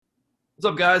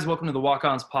What's up, guys? Welcome to the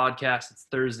Walk-Ons podcast. It's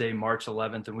Thursday, March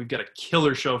 11th, and we've got a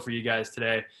killer show for you guys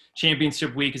today.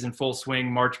 Championship week is in full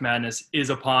swing. March Madness is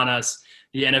upon us.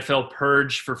 The NFL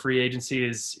purge for free agency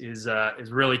is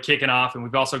really kicking off, and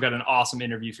we've also got an awesome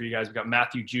interview for you guys. We've got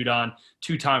Matthew Judon,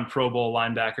 two-time Pro Bowl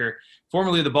linebacker,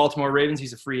 formerly of the Baltimore Ravens.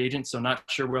 He's a free agent, so not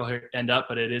sure where he'll end up,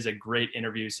 but it is a great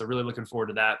interview, so really looking forward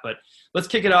to that. But let's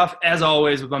kick it off, as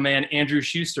always, with my man Andrew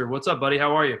Schuster. What's up, buddy?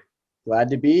 How are you?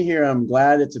 Glad to be here. I'm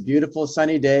glad it's a beautiful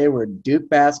sunny day where Duke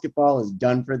basketball is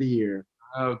done for the year.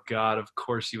 Oh, God, of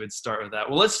course you would start with that.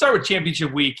 Well, let's start with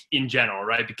championship week in general,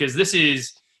 right? Because this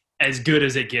is as good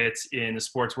as it gets in the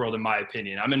sports world, in my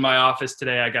opinion. I'm in my office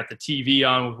today. I got the TV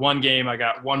on with one game. I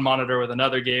got one monitor with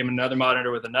another game, another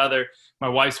monitor with another. My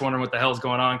wife's wondering what the hell's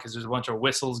going on because there's a bunch of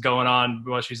whistles going on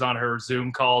while she's on her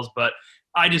Zoom calls. But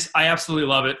I absolutely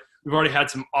love it. We've already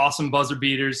had some awesome buzzer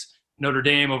beaters. Notre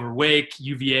Dame over Wake,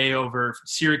 UVA over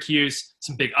Syracuse,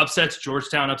 some big upsets.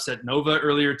 Georgetown upset Nova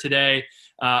earlier today.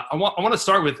 I want to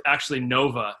start with actually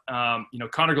Nova.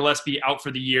 Connor Gillespie out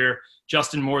for the year.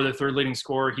 Justin Moore, the third leading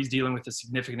scorer, he's dealing with a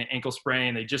significant ankle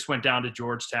sprain. They just went down to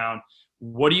Georgetown.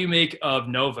 What do you make of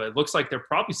Nova? It looks like they're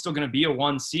probably still going to be a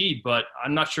 1 seed, but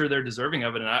I'm not sure they're deserving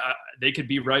of it, and they could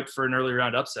be ripe for an early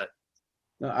round upset.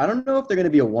 I don't know if they're going to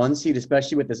be a 1 seed,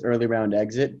 especially with this early round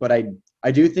exit, but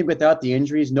I do think without the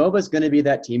injuries, Nova's going to be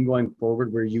that team going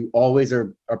forward where you always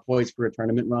are poised for a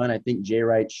tournament run. I think Jay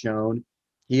Wright's shown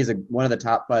he is one of the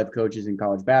top 5 coaches in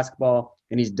college basketball,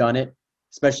 and he's done it,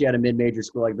 especially at a mid-major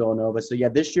school like Villanova. So, yeah,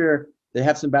 this year they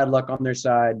have some bad luck on their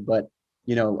side, but,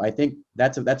 I think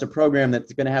that's a program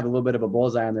that's going to have a little bit of a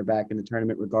bullseye on their back in the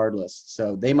tournament regardless.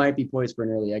 So they might be poised for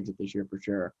an early exit this year for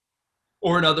sure.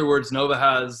 Or in other words, Nova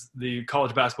has the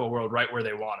college basketball world right where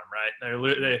they want them,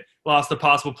 right? They lost the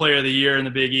possible player of the year in the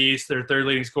Big East. Their third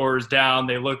leading scorer is down.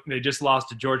 They just lost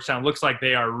to Georgetown. Looks like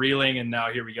they are reeling, and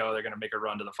now here we go. They're going to make a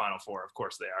run to the Final Four. Of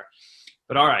course they are.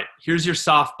 But all right, here's your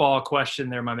softball question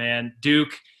there, my man.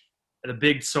 Duke, the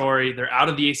big story. They're out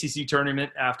of the ACC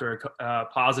tournament after a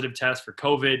positive test for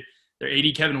COVID. Their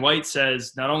AD, Kevin White,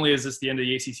 says not only is this the end of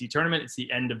the ACC tournament, it's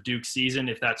the end of Duke's season.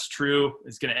 If that's true,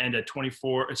 it's going to end a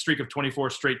streak of 24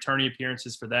 straight tourney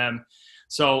appearances for them.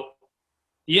 So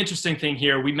the interesting thing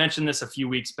here, we mentioned this a few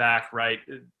weeks back, right?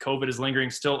 COVID is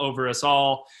lingering still over us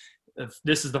all.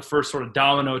 This is the first sort of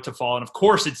domino to fall. And, of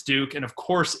course, it's Duke. And, of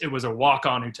course, it was a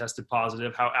walk-on who tested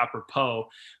positive. How apropos.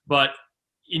 But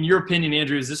in your opinion,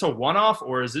 Andrew, is this a one-off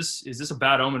or is this a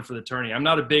bad omen for the tourney? I'm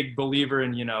not a big believer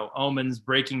in, omens,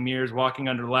 breaking mirrors, walking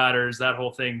under ladders, that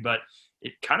whole thing, but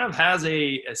it kind of has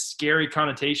a scary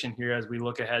connotation here as we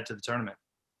look ahead to the tournament.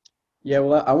 Yeah,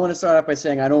 well, I want to start off by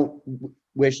saying I don't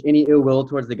wish any ill will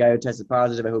towards the guy who tested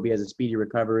positive. I hope he has a speedy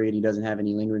recovery and he doesn't have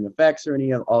any lingering effects or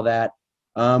any of all that.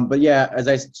 But yeah, as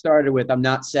I started with, I'm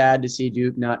not sad to see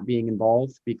Duke not being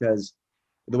involved because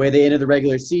the way they ended the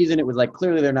regular season, it was like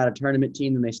clearly they're not a tournament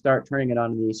team. Then they start turning it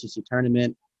on in the ACC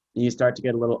tournament, and you start to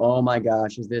get a little, oh my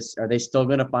gosh, are they still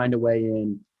going to find a way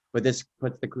in? But this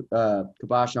puts the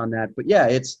kibosh on that. But yeah,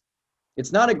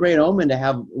 it's not a great omen to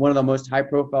have one of the most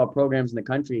high-profile programs in the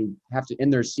country have to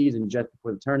end their season just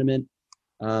before the tournament.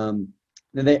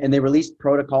 They released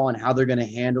protocol on how they're going to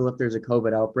handle if there's a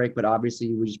COVID outbreak, but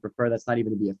obviously we just prefer that's not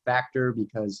even to be a factor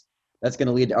because that's going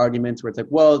to lead to arguments where it's like,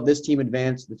 well, this team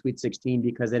advanced to the Sweet 16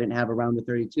 because they didn't have a round of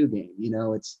 32 game.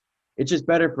 It's just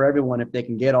better for everyone if they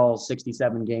can get all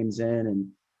 67 games in. And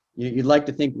you'd like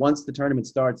to think once the tournament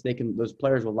starts, those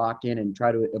players will lock in and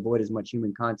try to avoid as much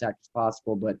human contact as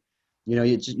possible. But,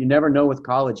 you never know with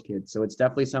college kids. So it's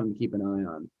definitely something to keep an eye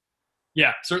on.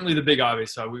 Yeah, certainly the big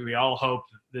obvious. So we all hope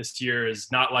this year is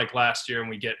not like last year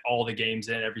and we get all the games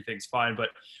in, everything's fine. But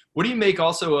what do you make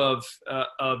also of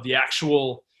the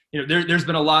actual – there's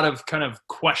been a lot of kind of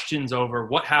questions over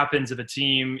what happens if a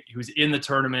team who's in the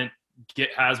tournament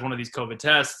has one of these COVID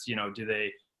tests. Do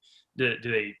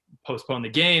they postpone the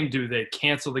game? Do they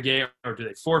cancel the game or do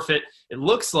they forfeit? It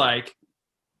looks like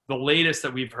the latest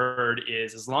that we've heard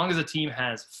is as long as a team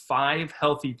has 5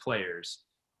 healthy players,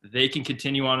 they can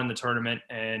continue on in the tournament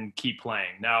and keep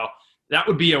playing. Now, that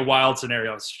would be a wild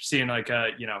scenario, seeing like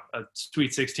a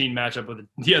Sweet 16 matchup with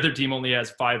the other team only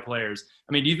has 5 players.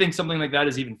 I mean, do you think something like that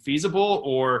is even feasible,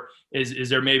 or is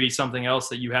there maybe something else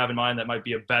that you have in mind that might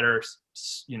be a better,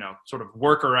 sort of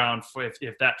workaround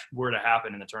if that were to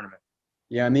happen in the tournament?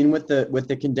 Yeah, I mean, with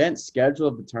the condensed schedule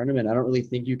of the tournament, I don't really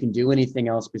think you can do anything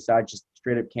else besides just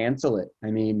straight up cancel it.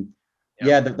 I mean,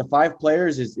 yeah, the 5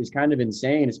 players is kind of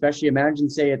insane, especially imagine,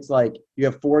 say, it's like you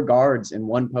have 4 guards and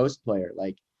 1 post player.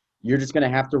 Like, you're just going to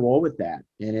have to roll with that.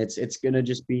 And it's going to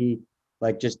just be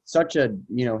like just such a,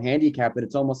 handicap that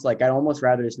it's almost like I'd almost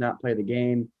rather just not play the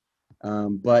game.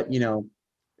 But,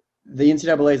 the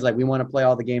NCAA is like, we want to play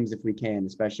all the games if we can,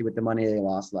 especially with the money they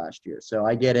lost last year. So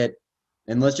I get it.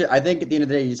 And I think at the end of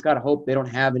the day, you just got to hope they don't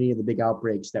have any of the big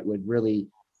outbreaks that would really,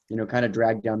 kind of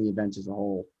drag down the events as a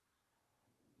whole.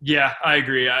 Yeah, I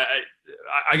agree.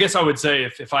 I guess I would say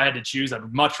if I had to choose,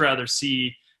 I'd much rather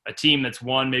see a team that's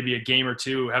won maybe a game or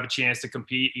two have a chance to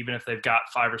compete, even if they've got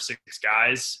 5 or 6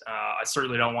 guys. I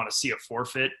certainly don't want to see a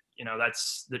forfeit.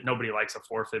 That nobody likes a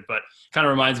forfeit, but kind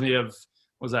of reminds me of,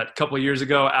 was that a couple of years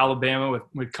ago, Alabama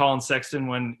with Colin Sexton,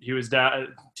 when he was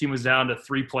down, team was down to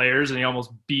 3 players and he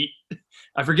almost beat,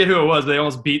 I forget who it was, but they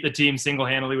almost beat the team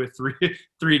single-handedly with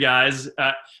three guys.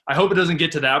 I hope it doesn't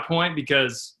get to that point,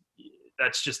 because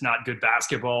that's just not good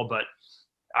basketball. But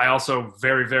I also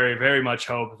very, very, very much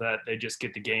hope that they just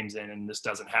get the games in and this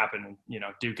doesn't happen.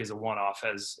 Duke is a one-off,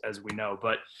 as we know.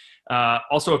 But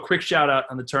also a quick shout out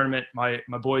on the tournament. My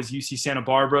boys, UC Santa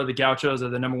Barbara, the Gauchos, are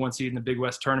the #1 seed in the Big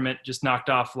West tournament. Just knocked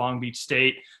off Long Beach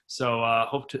State. So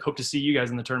hope to see you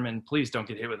guys in the tournament. And please don't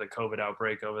get hit with a COVID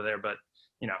outbreak over there. But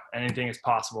anything is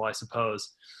possible, I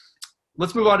suppose.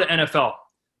 Let's move on to NFL.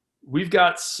 We've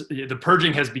got the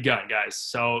purging has begun, guys.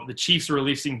 So the Chiefs are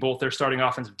releasing both their starting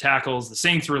offensive tackles. The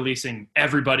Saints are releasing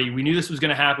everybody. We knew this was going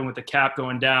to happen with the cap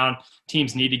going down.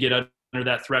 Teams need to get under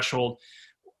that threshold.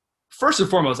 First and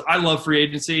foremost, I love free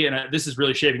agency, and this is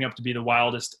really shaping up to be the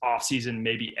wildest offseason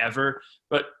maybe ever.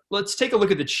 But let's take a look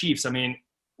at the Chiefs. I mean,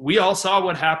 we all saw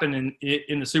what happened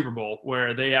in the Super Bowl,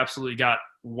 where they absolutely got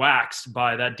waxed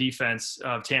by that defense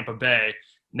of Tampa Bay.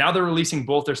 Now they're releasing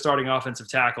both their starting offensive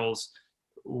tackles.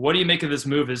 What do you make of this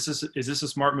move? Is this a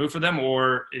smart move for them,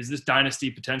 or is this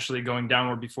dynasty potentially going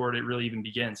downward before it really even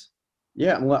begins?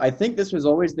 Yeah, well, I think this was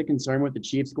always the concern with the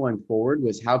Chiefs going forward,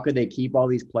 was how could they keep all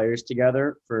these players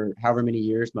together for however many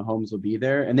years Mahomes will be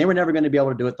there. And they were never going to be able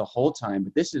to do it the whole time,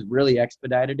 but this has really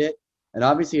expedited it. And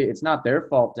obviously it's not their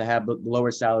fault to have the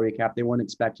lower salary cap. They weren't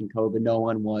expecting COVID. No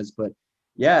one was. But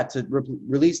yeah, to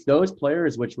release those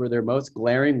players, which were their most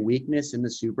glaring weakness in the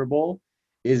Super Bowl,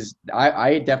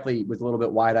 I definitely was a little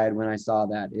bit wide-eyed when I saw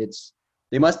that.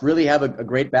 They must really have a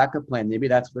great backup plan. Maybe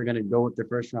that's what they're going to go with their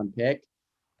first-round pick.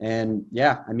 And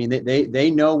yeah, I mean,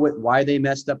 they know why they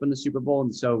messed up in the Super Bowl.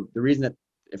 And so the reason that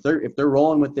if they're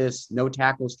rolling with this no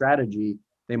tackle strategy,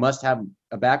 they must have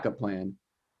a backup plan.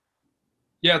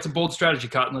 Yeah, it's a bold strategy,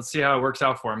 Cotton. Let's see how it works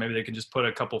out for them. Maybe they can just put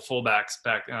a couple fullbacks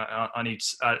back on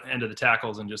each end of the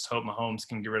tackles and just hope Mahomes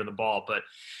can get rid of the ball. But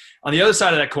on the other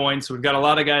side of that coin, so we've got a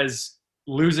lot of guys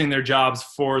losing their jobs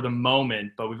for the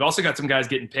moment, but we've also got some guys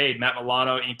getting paid. Matt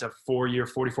Milano inked a 4-year,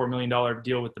 $44 million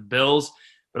deal with the Bills.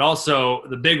 But also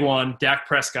the big one, Dak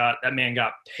Prescott, that man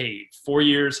got paid. 4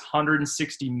 years,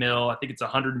 $160 million. I think it's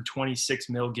 $126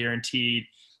 million guaranteed.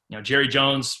 Jerry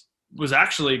Jones was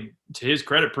actually, to his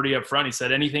credit, pretty upfront. He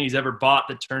said anything he's ever bought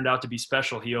that turned out to be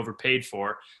special, he overpaid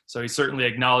for. So he's certainly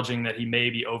acknowledging that he may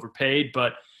be overpaid.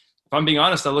 But if I'm being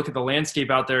honest, I look at the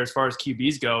landscape out there as far as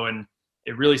QBs go, and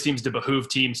it really seems to behoove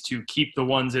teams to keep the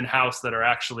ones in-house that are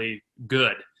actually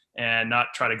good and not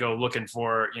try to go looking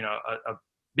for, a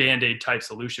Band-Aid type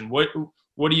solution. What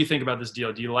do you think about this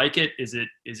deal? Do you like it? Is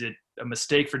it a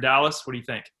mistake for Dallas? What do you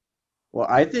think? Well,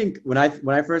 I think when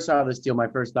I first saw this deal, my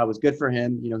first thought was good for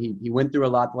him. He went through a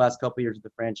lot the last couple of years with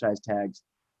the franchise tags.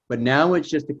 But now it's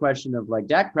just a question of, like,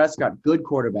 Dak Prescott, good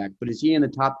quarterback, but is he in the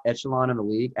top echelon of the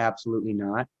league? Absolutely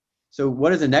not. So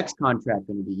what is the next contract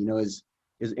going to be?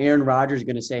 Is Aaron Rodgers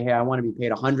going to say, hey, I want to be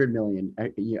paid $100 million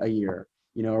a year,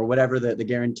 or whatever the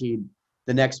guaranteed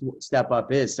the next step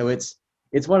up is. So it's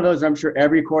one of those, I'm sure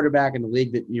every quarterback in the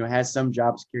league that, has some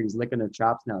job security is licking their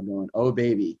chops now going, oh,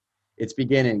 baby, it's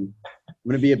beginning. I'm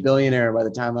going to be a billionaire by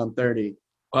the time I'm 30.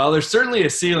 Well, there's certainly a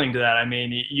ceiling to that. I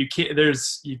mean, you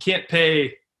can't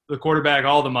pay the quarterback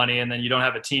all the money and then you don't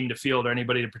have a team to field or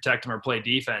anybody to protect him or play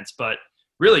defense. But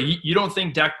really, you don't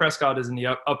think Dak Prescott is in the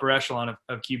upper echelon of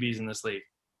QBs in this league?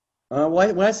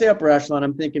 When I say upper echelon,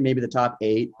 I'm thinking maybe the top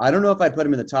 8. I don't know if I put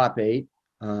him in the top 8.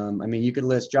 I mean, you could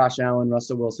list Josh Allen,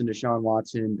 Russell Wilson, Deshaun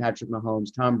Watson, Patrick Mahomes,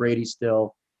 Tom Brady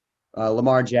still,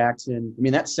 Lamar Jackson. I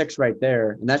mean, that's 6 right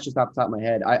there, and that's just off the top of my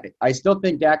head. I still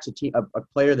think Dak's a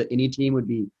player that any team would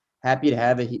be happy to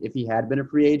have if he had been a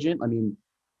free agent. I mean,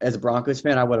 as a Broncos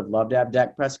fan, I would have loved to have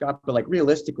Dak Prescott, but, like,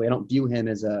 realistically, I don't view him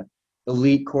as a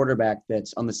elite quarterback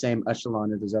that's on the same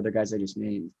echelon as those other guys I just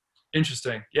named.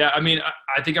 Interesting. Yeah, I mean,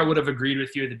 I think I would have agreed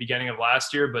with you at the beginning of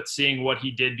last year, but seeing what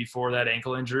he did before that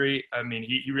ankle injury, I mean,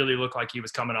 he really looked like he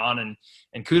was coming on.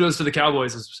 And kudos to the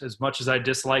Cowboys, as much as I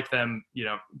dislike them,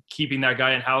 keeping that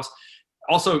guy in-house.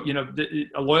 Also,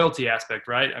 a loyalty aspect,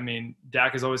 right? I mean,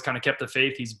 Dak has always kind of kept the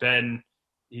faith. He's been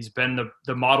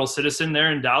the model citizen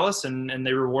there in Dallas, and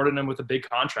they rewarded him with a big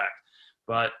contract.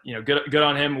 But, good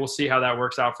on him. We'll see how that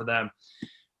works out for them.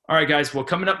 All right, guys. Well,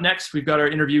 coming up next, we've got our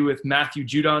interview with Matthew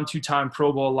Judon, two-time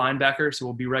Pro Bowl linebacker. So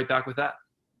we'll be right back with that.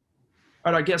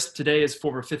 All right, our guest today is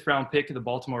former fifth-round pick of the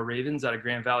Baltimore Ravens out of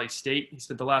Grand Valley State. He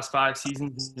spent the last 5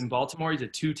 seasons in Baltimore. He's a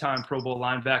 2-time Pro Bowl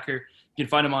linebacker. You can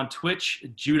find him on Twitch,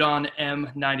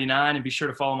 JudonM99, and be sure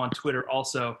to follow him on Twitter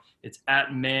also. It's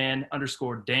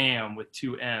 @man_damn with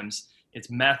 2 M's. It's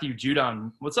Matthew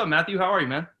Judon. What's up, Matthew? How are you,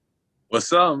 man?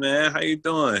 What's up, man? How you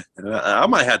doing? I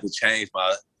might have to change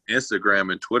my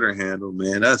Instagram and Twitter handle,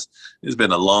 man. It's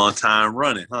been a long time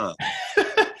running, huh?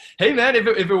 Hey, man, if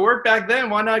it worked back then,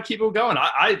 why not keep it going?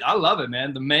 I love it,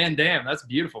 man. The man damn, that's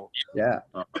beautiful. Yeah.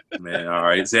 Oh, man, all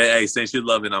right. Hey, since you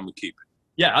love it, I'm going to keep it.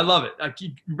 Yeah, I love it. I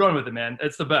keep running with it, man.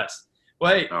 It's the best.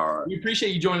 Well, hey, all right. We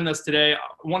appreciate you joining us today. I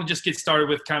want to just get started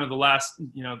with kind of the last,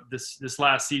 this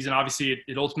last season. Obviously,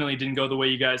 it ultimately didn't go the way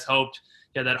you guys hoped.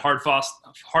 You had that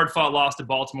hard-fought loss to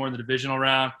Baltimore in the divisional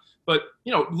round. But,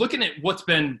 looking at what's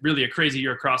been really a crazy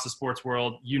year across the sports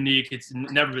world, unique, it's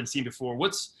never been seen before.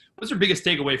 What's your biggest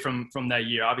takeaway from that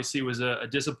year? Obviously, it was a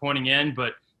disappointing end,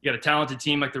 but you got a talented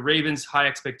team like the Ravens, high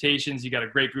expectations. You got a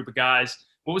great group of guys.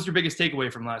 What was your biggest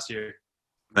takeaway from last year?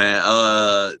 Man,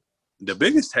 the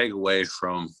biggest takeaway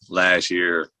from last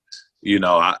year,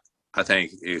 I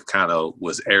think it kind of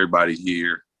was everybody's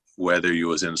year, whether you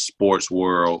was in the sports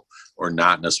world or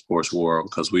not in the sports world,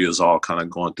 because we was all kind of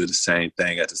going through the same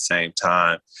thing at the same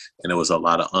time. And there was a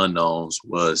lot of unknowns,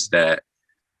 was that,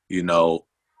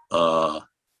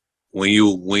 when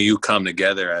you come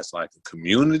together as like a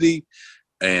community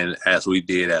and as we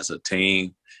did as a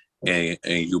team and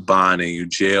you bond and you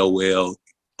gel well,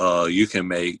 you can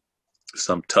make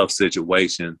some tough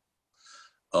situation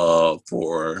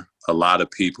for a lot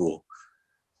of people.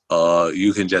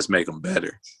 You can just make them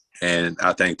better. And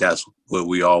I think that's what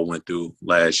we all went through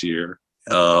last year.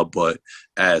 But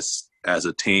as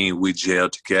a team, we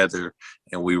gelled together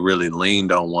and we really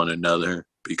leaned on one another,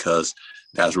 because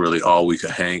that's really all we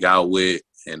could hang out with.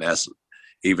 And that's,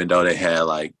 even though they had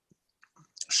like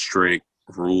strict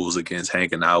rules against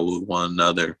hanging out with one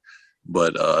another,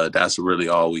 but that's really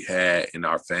all we had in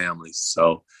our families.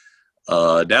 So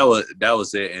that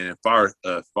was it. And as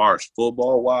far as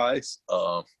football wise,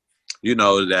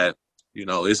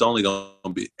 it's only going to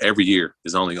be, every year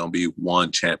is only going to be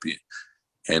one champion.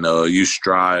 And you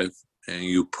strive and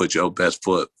you put your best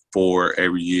foot forward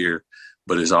every year,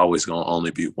 but it's always going to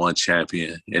only be one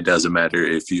champion. It doesn't matter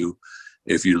if you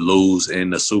lose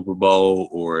in the Super Bowl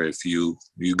or if you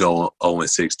go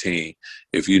 0-16.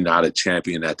 If you're not a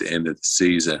champion at the end of the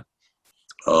season,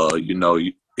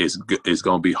 it's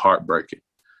going to be heartbreaking.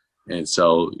 And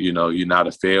so, you're not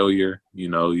a failure.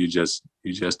 You just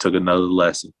took another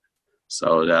lesson.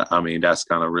 So that's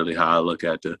kind of really how I look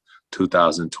at the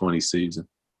 2020 season.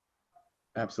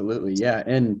 Absolutely, yeah.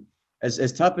 And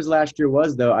as tough as last year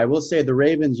was, though, I will say the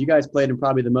Ravens, you guys played in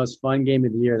probably the most fun game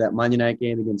of the year, that Monday night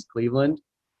game against Cleveland.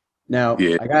 Now,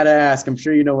 yeah. I got to ask, I'm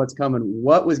sure you know what's coming.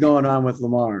 What was going on with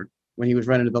Lamar when he was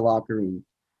running to the locker room?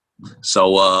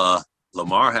 So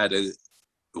Lamar had to,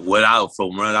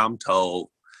 from what I'm told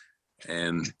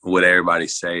and what everybody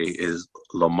say, is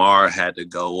Lamar had to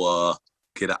go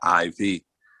get an IV.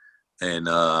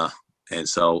 And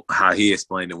so how he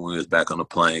explained it when he was back on the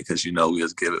plane, because, we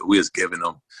was giving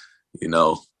him,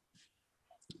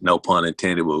 no pun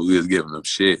intended, but we was giving him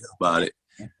shit about it.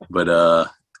 But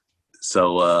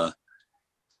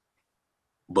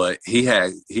but he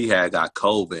had got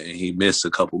COVID and he missed a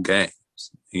couple games,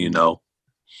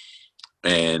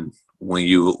 and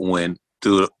when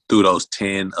through those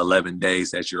 10, 11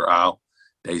 days that you're out,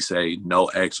 they say no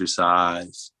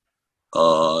exercise,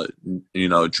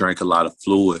 drink a lot of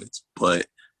fluids, but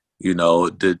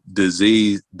the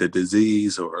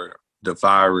disease or the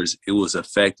virus, it was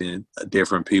affecting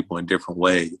different people in different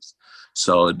ways.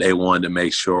 So they wanted to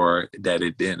make sure that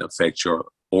it didn't affect your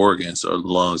organs or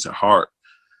lungs or heart.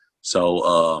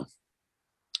 So,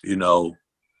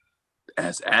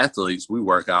 as athletes, we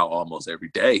work out almost every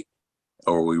day,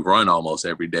 or we run almost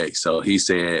every day. So he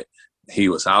said he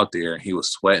was out there and he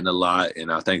was sweating a lot.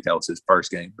 And I think that was his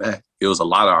first game back. It was a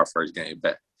lot of our first game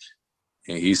back.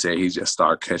 And he said he just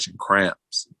started catching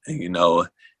cramps. And,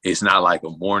 it's not like a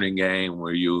morning game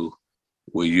where you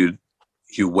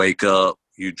wake up,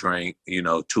 you drink,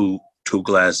 two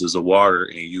glasses of water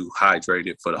and you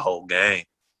hydrated for the whole game.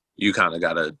 You kind of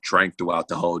got to drink throughout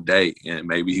the whole day. And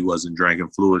maybe he wasn't drinking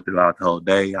fluid throughout the whole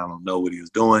day. I don't know what he was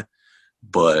doing.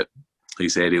 But he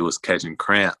said he was catching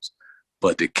cramps.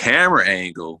 But the camera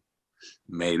angle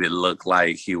made it look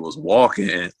like he was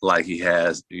walking like he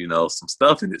has, some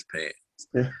stuff in his pants.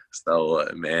 Yeah. So,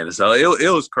 so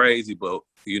it was crazy. But,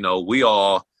 we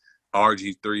all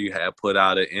RG3 had put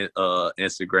out an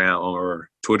Instagram or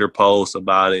Twitter post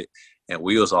about it, and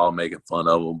we was all making fun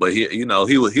of him. But he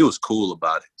was cool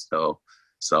about it. So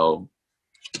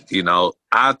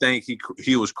I think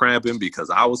he was cramping because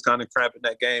I was kind of cramping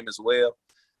that game as well.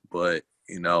 But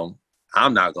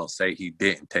I'm not gonna say he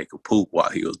didn't take a poop while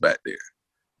he was back there.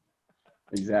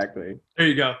 Exactly. There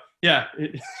you go. Yeah,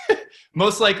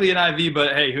 most likely an IV,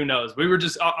 but hey, who knows?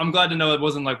 I'm glad to know it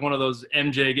wasn't like one of those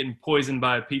MJ getting poisoned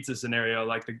by a pizza scenario,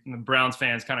 like the Browns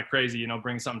fans kind of crazy,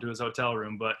 bring something to his hotel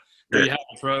room. But there you have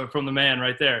it from the man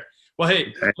right there. Well,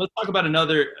 hey, let's talk about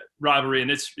another rivalry,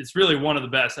 and it's really one of the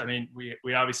best. I mean,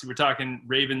 we obviously we're talking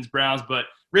Ravens Browns, but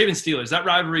Ravens Steelers, that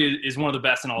rivalry is one of the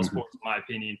best in all sports, in my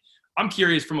opinion. I'm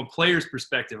curious from a player's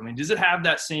perspective. I mean, does it have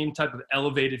that same type of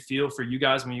elevated feel for you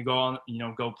guys when you go on,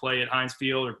 go play at Heinz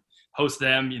Field or host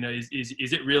them? Is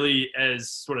it really as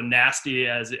sort of nasty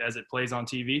as it plays on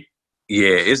TV?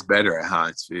 Yeah, it's better at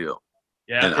Heinz Field.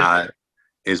 Yeah,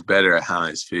 it's better at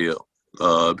Heinz Field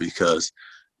because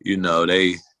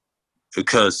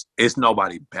because it's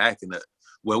nobody backing it.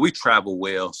 Well, we travel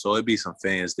well, so it'd be some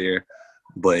fans there,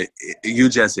 but you're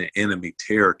just in enemy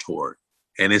territory.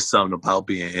 And it's something about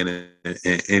being in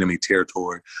enemy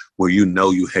territory where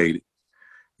you hate it.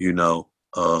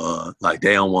 Like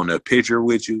they don't want a picture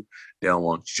with you. They don't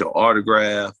want your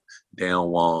autograph. They don't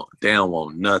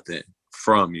want nothing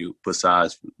from you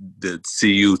besides to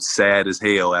see you sad as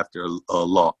hell after a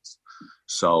loss.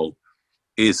 So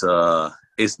it's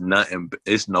nothing.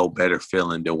 It's no better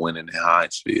feeling than winning at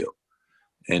Heinz Field.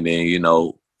 And then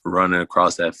running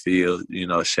across that field,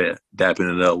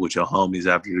 dapping it up with your homies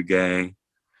after the game.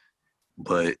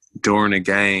 But during the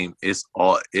game, it's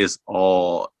all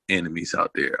enemies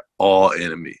out there, all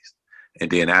enemies. And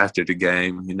then after the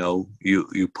game,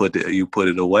 you put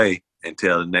it away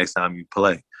until the next time you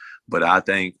play. But I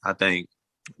think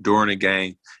during the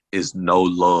game is no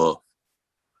love,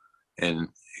 and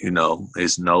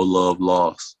it's no love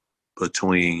lost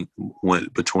between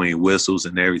whistles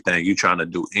and everything. You trying to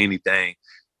do anything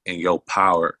in your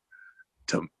power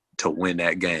to win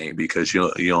that game because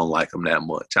you don't like them that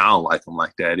much. I don't like them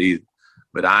like that either.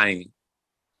 But I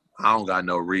don't got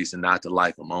no reason not to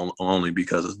like them. Only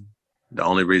because the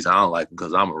only reason I don't like them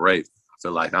because I'm a Raven. I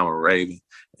feel like I'm a Raven,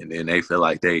 and then they feel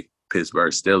like they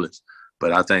Pittsburgh Steelers.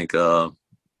 But I think the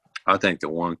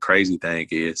one crazy thing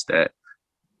is that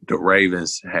the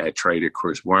Ravens had traded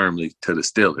Chris Wormley to the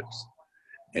Steelers,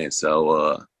 and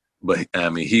so but I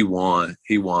mean he won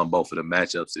both of the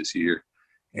matchups this year,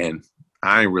 and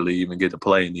I didn't really even get to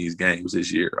play in these games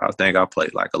this year. I think I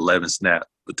played like 11 snaps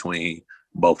between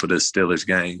both of the Steelers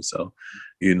games. So,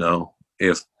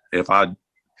 if I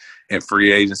in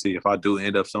free agency, if I do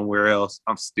end up somewhere else,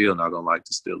 I'm still not gonna like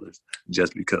the Steelers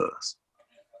just because.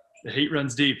 The heat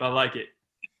runs deep. I like it.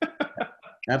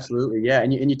 Absolutely, yeah.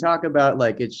 And you talk about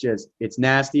like it's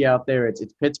nasty out there. It's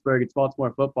Pittsburgh, it's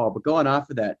Baltimore football. But going off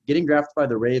of that, getting drafted by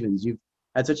the Ravens, you've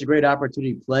had such a great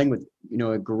opportunity playing with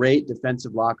a great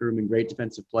defensive locker room and great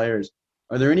defensive players.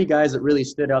 Are there any guys that really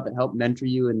stood out that helped mentor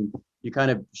you and you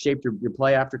kind of shaped your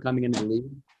play after coming into the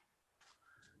league?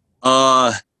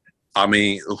 I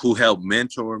mean, who helped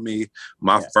mentor me?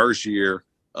 My first year,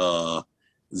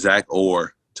 Zach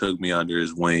Orr took me under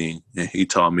his wing and he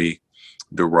taught me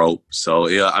the rope. So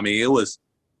yeah, I mean, it was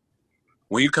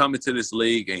when you come into this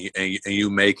league and you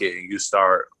make it and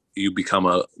you become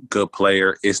a good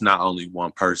player, it's not only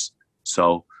one person.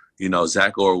 So,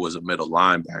 Zach Orr was a middle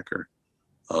linebacker,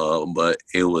 but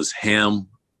it was him,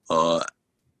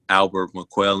 Albert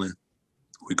McQuillan,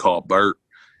 we call Bert,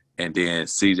 and then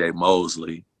C.J.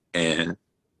 Mosley and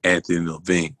Anthony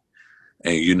Levine.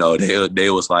 And, they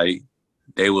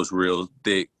was real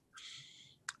thick.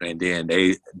 And then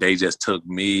they just took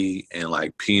me and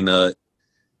like Peanut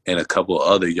and a couple of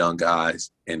other young guys,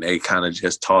 and they kind of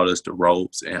just taught us the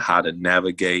ropes and how to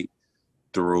navigate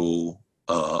through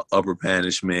upper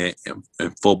management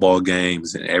and football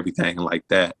games and everything like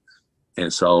that.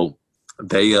 And so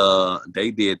they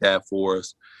did that for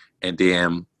us. And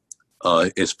then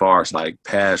as far as like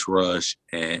pass rush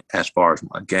and as far as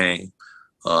my game,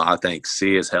 I think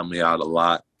Sid helped me out a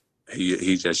lot.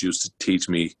 He just used to teach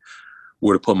me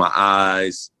where to put my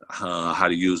eyes, how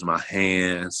to use my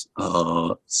hands,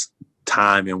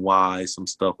 timing wise, some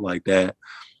stuff like that.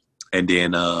 And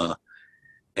then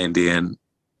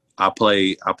I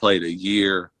played a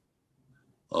year.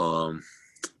 I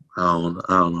don't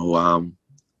know why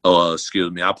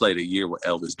I played a year with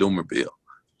Elvis Dumerville,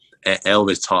 and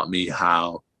Elvis taught me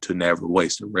how to never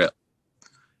waste a rep.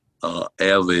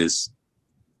 Elvis,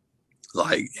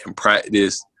 like in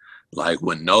practice, like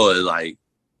with Noah, like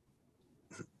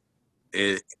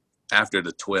after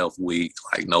the 12th week,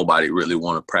 like nobody really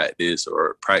want to practice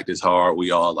or practice hard.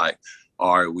 We all like,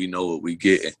 all right, we know what we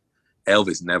getting.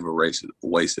 Elvis never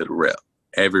wasted a rep.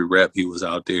 Every rep he was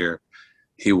out there,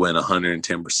 he went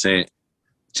 110%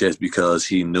 just because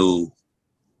he knew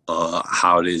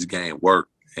how this game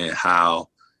worked and how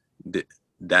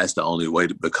that's the only way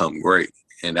to become great.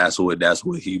 And that's what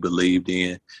he believed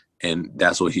in, and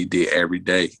that's what he did every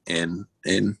day. And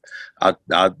I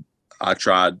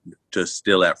tried to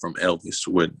steal that from Elvis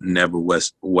with never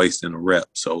wasting a rep.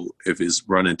 So if it's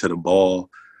running to the ball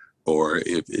or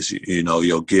if it's,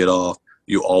 your get off,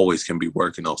 you always can be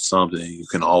working on something. You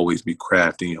can always be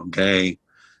crafting your game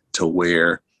to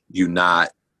where you're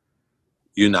not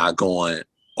going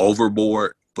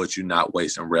overboard, but you're not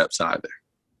wasting reps either.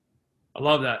 I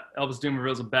love that. Elvis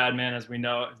Dumerville's a bad man, as we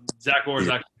know. Zach Orr is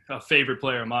actually a favorite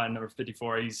player of mine, number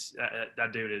 54. He's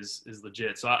that dude is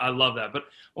legit. So I love that. But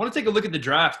I want to take a look at the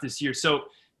draft this year. So,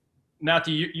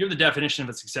 Matthew, you're the definition of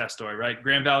a success story, right?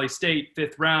 Grand Valley State,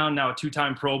 5th round, now a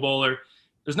 2-time Pro Bowler.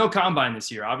 There's no combine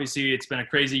this year. Obviously, it's been a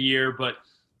crazy year. But,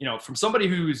 from somebody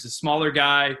who's a smaller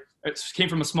guy, came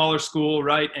from a smaller school,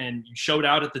 right, and you showed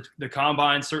out at the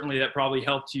combine, certainly that probably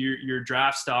helped your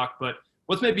draft stock. But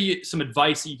what's maybe some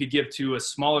advice that you could give to a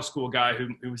smaller school guy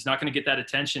who's not going to get that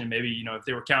attention? And maybe, if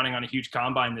they were counting on a huge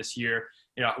combine this year,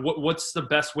 what's the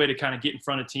best way to kind of get in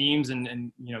front of teams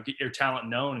and get your talent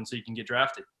known and so you can get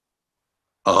drafted?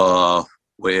 Well,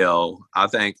 I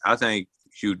think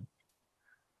you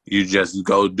just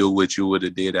go do what you would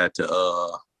have did at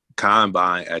the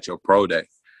combine at your pro day,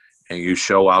 and you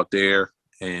show out there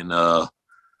and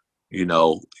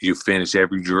you finish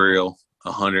every drill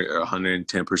 100 or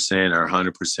 110% or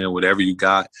 100%, whatever you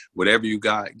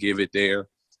got, give it there.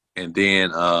 And then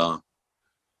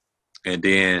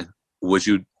what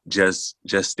you just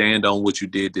stand on what you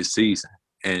did this season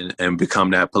and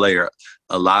become that player.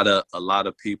 A lot of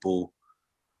people,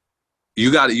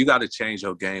 you got to change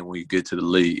your game when you get to the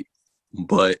league.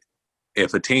 But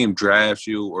if a team drafts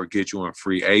you or gets you in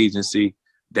free agency,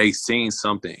 they seen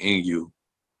something in you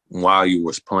while you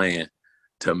was playing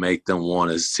to make them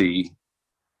want to see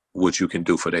what you can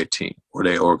do for their team or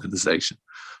their organization.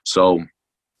 So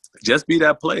just be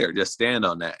that player. Just stand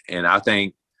on that. And I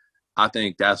think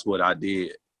that's what I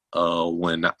did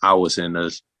when I was in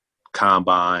the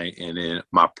combine and in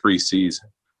my preseason.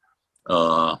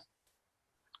 I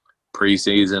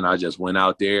just went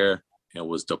out there and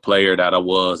was the player that I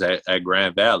was at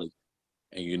Grand Valley.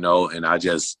 And, and I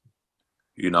just,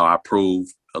 I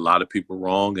proved a lot of people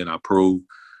wrong, and I proved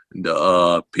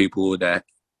the people that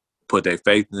put their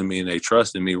faith in me and they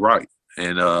trust in me right.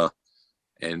 And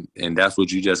that's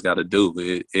what you just got to do.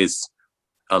 It's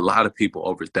a lot of people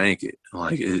overthink it.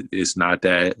 Like it's not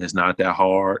that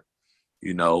hard.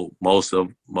 Most of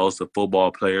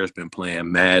football players been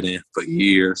playing Madden for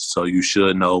years, so you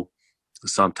should know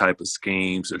some type of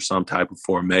schemes or some type of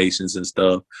formations and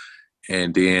stuff.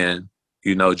 And then,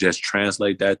 just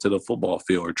translate that to the football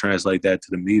field or translate that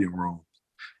to the meeting room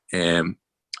and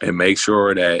make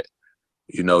sure that,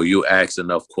 you ask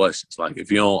enough questions. Like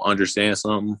if you don't understand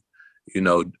something,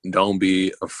 don't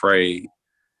be afraid,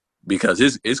 because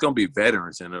it's going to be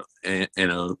veterans in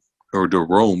the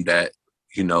room that,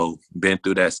 been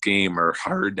through that scheme or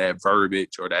heard that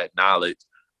verbiage or that knowledge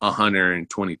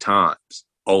 120 times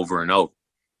over and over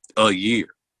a year.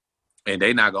 And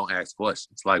they not going to ask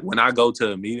questions. Like when I go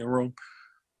to a meeting room,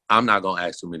 I'm not going to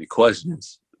ask too many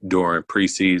questions during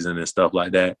preseason and stuff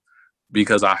like that,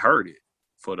 because I heard it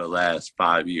for the last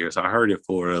 5 years. I heard it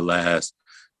for the last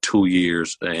 2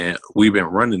 years. And we've been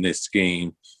running this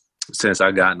scheme since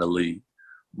I got in the league.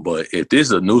 But if this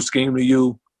is a new scheme to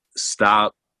you,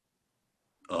 stop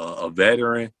a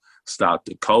veteran, stop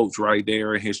the coach right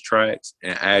there in his tracks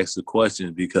and ask the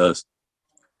questions, because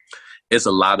it's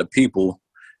a lot of people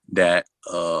that,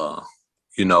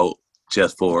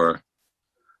 just for,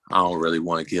 I don't really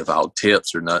want to give out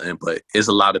tips or nothing, but it's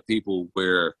a lot of people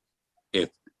where if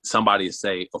somebody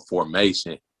say a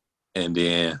formation and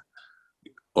they'll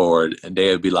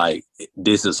be like,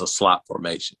 this is a slot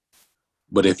formation.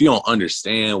 But if you don't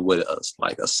understand what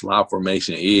a slot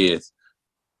formation is,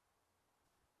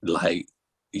 like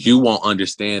you won't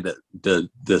understand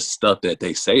the stuff that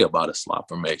they say about a slot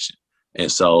formation.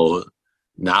 And so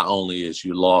not only is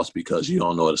you lost because you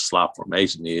don't know what a slot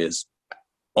formation is,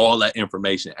 all that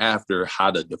information after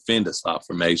how to defend a slot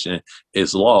formation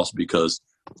is lost because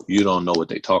you don't know what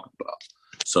they're talking about.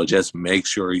 So just make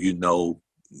sure you in the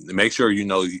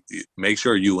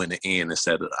end and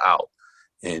set it out.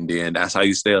 And then that's how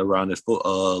you stay around this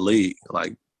league.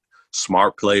 Like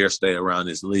smart players stay around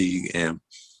this league. And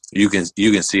you can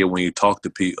see it when you talk to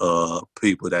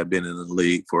people that have been in the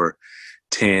league for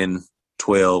 10,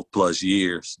 12 plus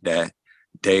years, that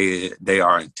they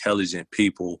are intelligent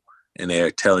people, and they're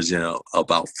intelligent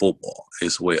about football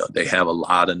as well. They have a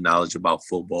lot of knowledge about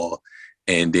football,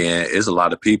 and then there's a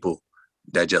lot of people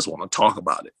that just want to talk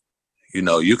about it. You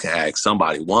know, you can ask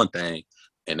somebody one thing,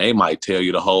 and they might tell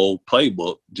you the whole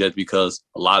playbook just because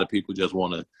a lot of people just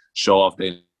want to show off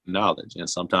their knowledge. And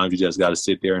sometimes you just got to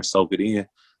sit there and soak it in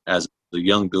as a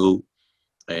young dude.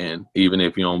 And even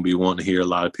if you don't be wanting to hear a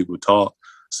lot of people talk.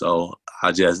 So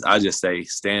I just say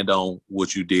stand on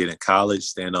what you did in college,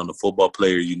 stand on the football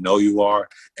player you know you are,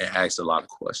 and ask a lot of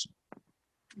questions.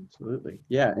 Absolutely.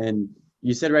 Yeah. And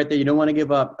you said right there, you don't want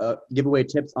to give away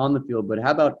tips on the field, but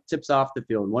how about tips off the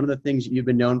field? One of the things you've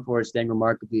been known for is staying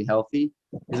remarkably healthy.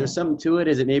 Is there something to it?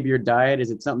 Is it maybe your diet?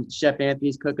 Is it something Chef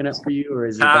Anthony's cooking up for you? Or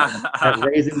is it that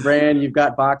Raisin Bran you've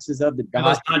got boxes of? Those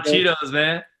hot Cheetos,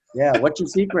 man. Yeah. What's your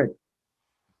secret?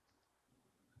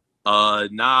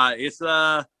 Nah, it's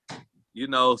so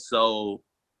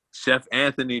Chef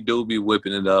Anthony do be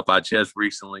whipping it up. I just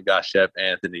recently got Chef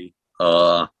Anthony.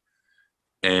 But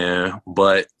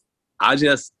I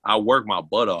work my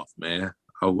butt off, man.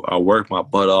 I work my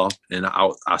butt off, and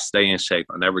I stay in shape.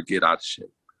 I never get out of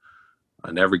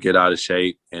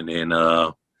shape. And then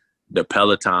the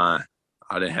Peloton,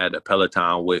 I didn't have the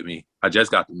Peloton with me. I just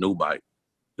got the new bike,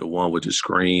 the one with the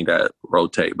screen that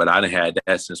rotate, but I didn't have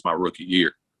that since my rookie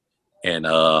year. And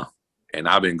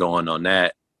I've been going on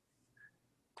that.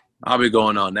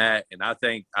 And I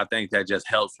think that just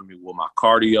helps for me with my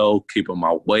cardio, keeping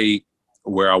my weight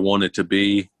where I want it to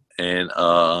be. And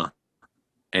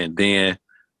then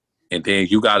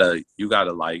you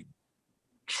gotta like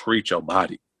treat your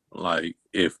body. Like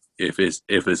if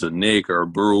it's a nick or a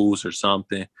bruise or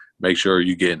something, make sure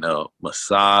you're getting a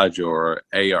massage or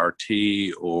ART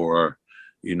or,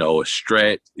 you know, a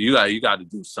stretch. You got to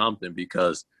do something,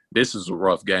 because this is a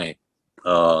rough game.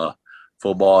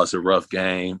 Football is a rough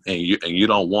game, and you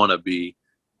don't want to be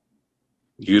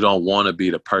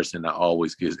the person that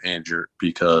always gets injured,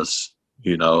 because,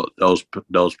 you know, those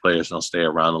players don't stay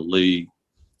around the league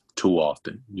too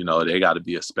often. You know, they got to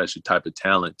be a special type of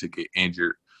talent to get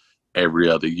injured every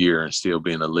other year and still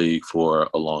be in the league for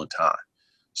a long time.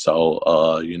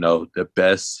 So, you know, your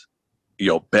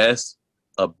best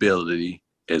ability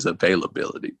is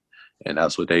availability. And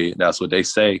that's what they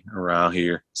say around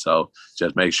here. So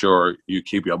just make sure you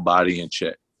keep your body in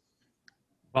check.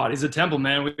 Body's a temple,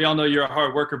 man. We all know you're a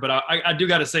hard worker, but I do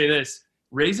got to say this.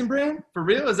 Raisin Bran? For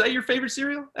real? Is that your favorite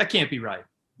cereal? That can't be right.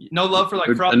 No love for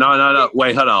like frosted? No.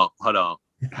 Wait, hold on.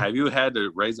 Have you had the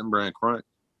Raisin Bran Crunch?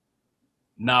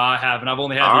 No, I haven't. I've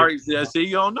only had All right, see,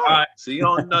 you don't know. Right. See, you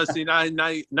don't know. See, now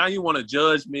you want to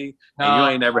judge me, and you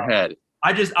ain't never had it.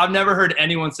 I've never heard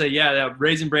anyone say, yeah, that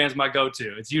Raisin Bran's my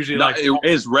go-to. It's usually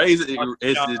it's raisin.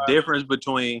 It's the difference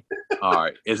between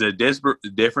It's a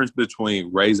difference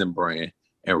between Raisin Bran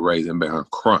and Raisin Bran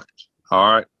Crunch.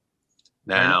 All right.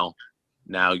 Now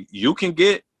you can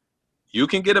get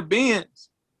a Benz,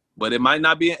 but it might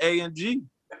not be an AMG.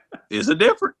 It's a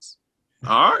difference.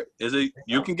 All right.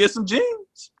 You can get some jeans.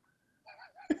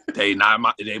 They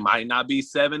might not be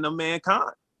 7 of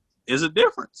mankind. It's a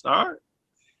difference. All right.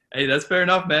 Hey, that's fair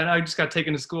enough, man. I just got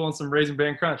taken to school on some Raisin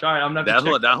Bran Crunch. All right, I'm not. That's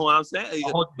what I'm saying.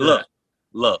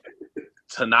 Look.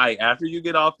 Tonight, after you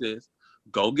get off this,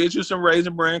 go get you some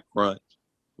Raisin Bran Crunch.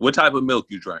 What type of milk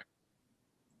you drink?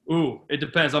 Ooh, it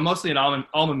depends. I'm mostly an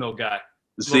almond milk guy.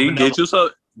 See, get you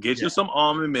some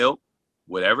almond milk,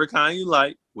 whatever kind you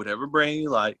like, whatever brand you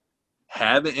like.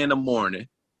 Have it in the morning,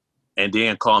 and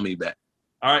then call me back.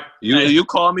 All right. You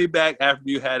call me back after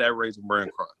you had that Raisin Bran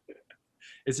Crunch.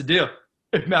 It's a deal.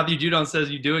 If Matthew Judon says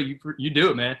you do it, you do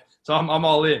it, man. So I'm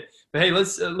all in. But hey,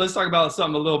 let's talk about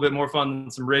something a little bit more fun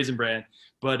than some Raisin Bran.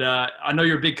 But I know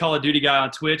you're a big Call of Duty guy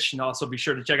on Twitch, and also be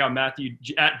sure to check out Matthew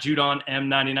at Judon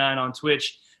M99 on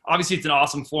Twitch. Obviously, it's an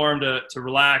awesome forum to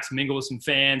relax, mingle with some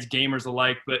fans, gamers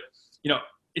alike. But you know,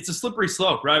 it's a slippery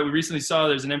slope, right? We recently saw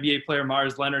there's an NBA player,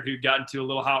 Myers Leonard, who got into a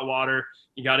little hot water.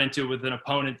 He got into it with an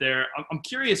opponent there. I'm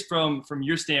curious from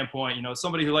your standpoint, you know,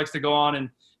 somebody who likes to go on and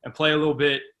play a little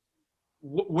bit.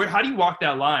 How do you walk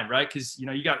that line, right? Because you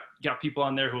know you got people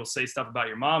on there who will say stuff about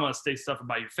your mama, say stuff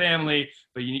about your family,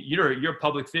 but you're a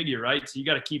public figure, right? So you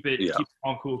got to keep it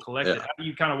calm, cool, collected. Yeah. How do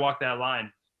you kind of walk that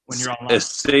line when you're online?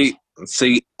 See,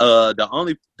 the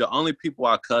only people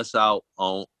I cuss out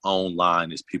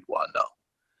online is people I know.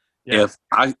 Yeah. If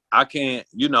I can't,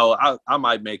 you know, I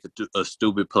might make a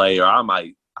stupid play, or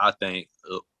I think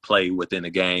play within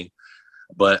the game,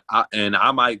 but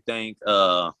I might think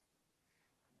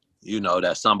you know,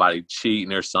 that somebody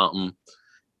cheating or something.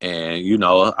 And, you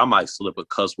know, I might slip a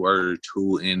cuss word or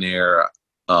two in there.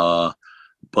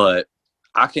 But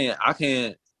I can't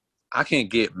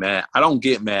get mad. I don't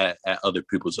get mad at other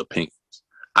people's opinions.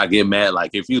 I get mad,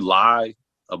 like, if you lie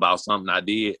about something I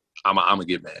did, I'm going to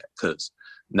get mad because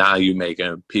now you're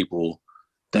making people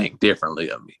think differently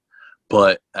of me.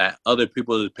 But at other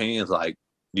people's opinions, like,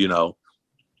 you know,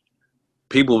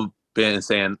 people been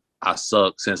saying I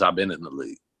suck since I've been in the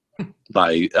league.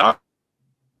 Like,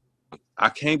 I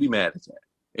can't be mad at that.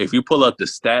 If you pull up the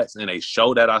stats and they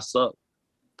show that I suck,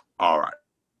 all right.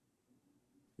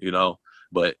 You know,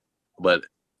 but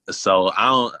so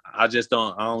I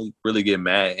don't really get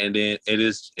mad. And then it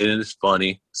is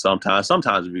funny sometimes.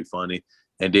 Sometimes it be funny.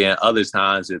 And then other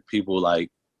times if people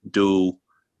like do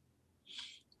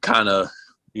kind of,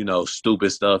 you know,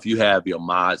 stupid stuff, you have your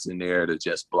mods in there to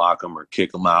just block them or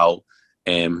kick them out.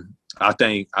 And I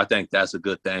think that's a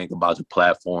good thing about the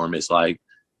platform. It's like,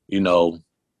 you know,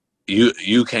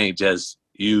 you can't just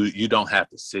you don't have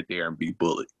to sit there and be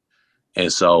bullied.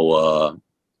 And so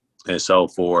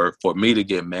for me to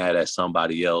get mad at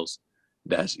somebody else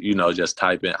that's, you know, just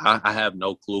typing, I have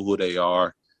no clue who they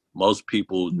are. Most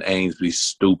people's names be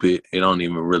stupid. It don't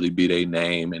even really be their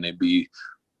name, and it be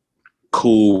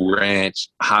Cool Ranch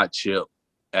Hot Chip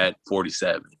at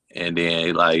 47. And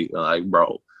then like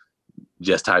bro,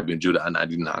 just type in Judon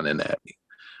 99 and at me.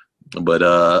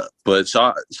 But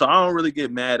so I don't really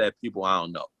get mad at people I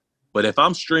don't know. But if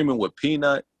I'm streaming with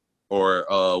Peanut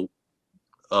or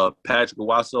Patrick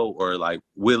Owasso or like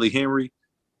Willie Henry,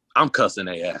 I'm cussing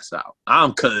their ass out.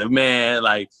 I'm cussing, man,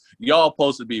 like, y'all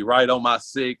supposed to be right on my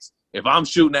 6. If I'm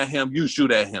shooting at him, you shoot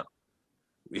at him.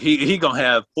 He gonna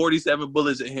have 47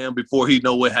 bullets at him before he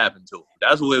know what happened to him.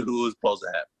 That's what was supposed to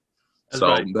happen. That's so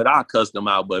right. But I cuss them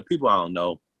out. But people I don't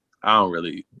know, I don't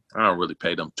really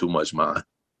pay them too much mind.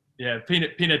 Yeah,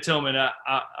 Peanut Tillman,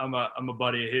 I'm a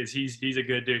buddy of his. He's a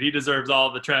good dude. He deserves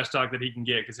all the trash talk that he can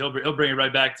get because he'll bring it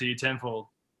right back to you tenfold.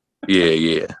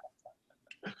 Yeah.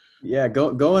 Yeah,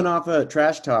 going off of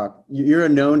trash talk, you're a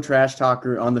known trash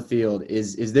talker on the field.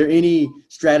 Is there any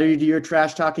strategy to your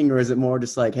trash talking, or is it more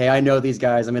just like, hey, I know these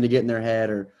guys, I'm going to get in their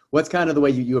head, or what's kind of the way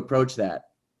you approach that?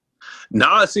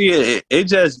 No, see, it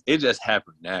just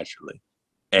happened naturally,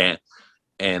 and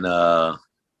I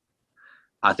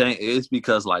think it's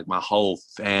because like my whole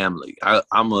family,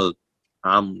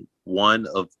 I'm one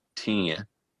of 10,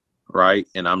 right,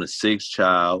 and I'm the 6th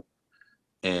child,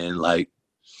 and like,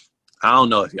 I don't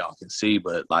know if y'all can see,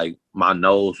 but like my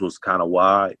nose was kind of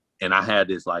wide, and I had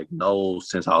this like nose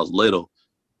since I was little,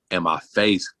 and my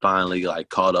face finally like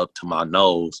caught up to my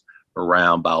nose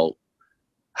around about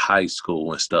high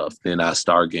school and stuff. Then I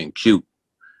started getting cute,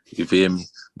 you feel me?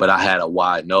 But I had a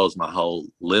wide nose my whole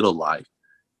little life,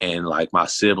 and like my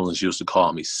siblings used to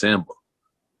call me Simba,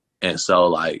 and so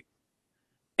like,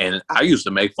 and I used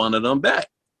to make fun of them back.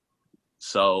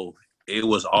 So it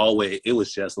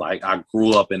was just like I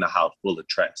grew up in a house full of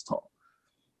trash talk.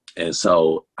 And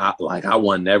so I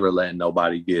wasn't never letting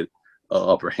nobody get an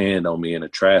upper hand on me in a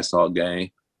trash talk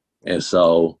game. And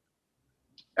so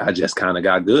I just kind of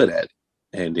got good at it.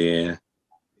 And then,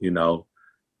 you know,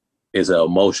 it's an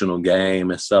emotional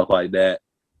game and stuff like that.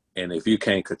 And if you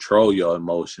can't control your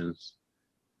emotions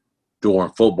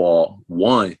during football,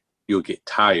 1, you'll get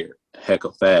tired heck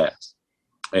of fast.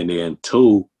 And then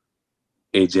 2,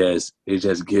 it just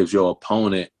gives your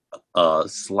opponent a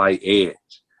slight edge,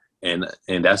 and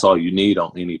that's all you need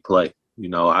on any play. You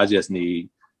know, I just need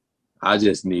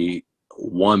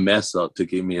one mess up to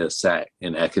give me a sack,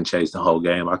 and that can change the whole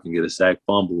game. I can get a sack,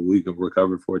 fumble, we can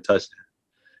recover for a touchdown,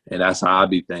 and that's how I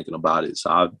be thinking about it.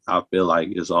 So I feel like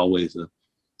it's always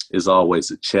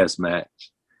a chess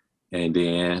match, and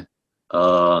then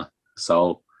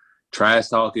so trash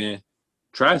talk, you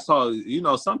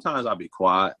know, sometimes I'll be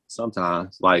quiet.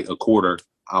 Sometimes, like a quarter,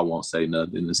 I won't say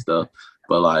nothing and stuff.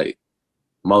 But like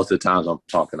most of the times I'm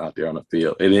talking out there on the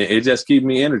field. It just keeps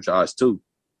me energized too.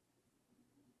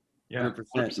 Yeah,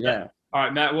 100%, yeah. All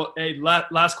right, Matt. Well, hey,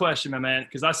 last question, my man,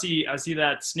 because I see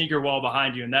that sneaker wall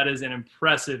behind you, and that is an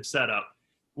impressive setup.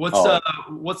 What's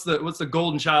the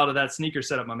golden child of that sneaker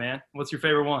setup, my man? What's your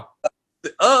favorite one?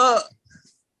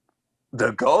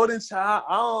 The golden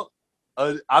child,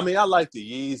 I mean, I like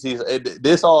the Yeezys.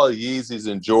 This all Yeezys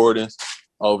and Jordans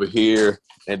over here,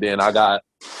 and then I got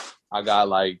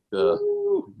like the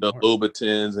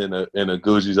Louboutins and the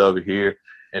Gucci's over here,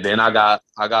 and then I got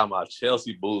my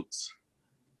Chelsea boots,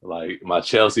 like my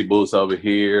Chelsea boots over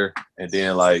here, and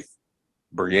then like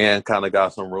Brienne kind of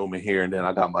got some room in here, and then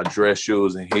I got my dress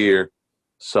shoes in here.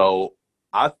 So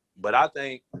I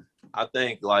think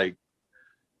like,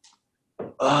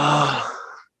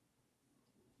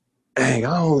 dang,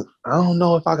 don't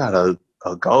know if I got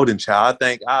a golden child. I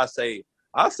think I'll say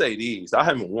these. I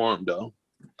haven't worn them though.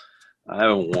 I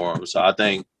haven't worn them, so I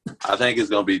think it's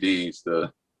gonna be these.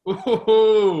 The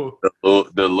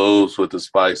loaves with the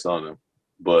spice on them.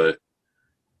 But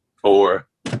for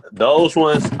those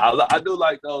ones, I do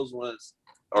like those ones,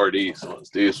 or these ones.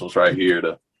 These ones right here.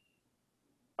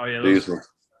 These ones.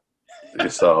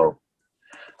 So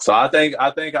I think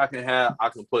I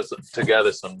can put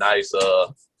together some nice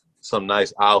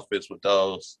outfits with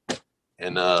those.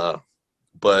 And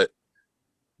but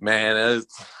man,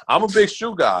 I'm a big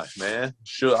shoe guy, man.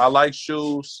 I like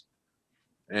shoes,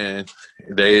 and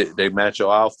they match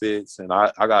your outfits. And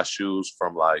I got shoes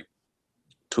from like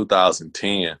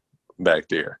 2010 back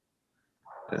there,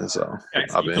 and so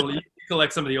you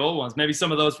collect some of the old ones. Maybe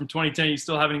some of those from 2010 you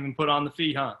still haven't even put on the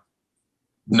feet, huh?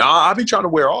 No, I be trying to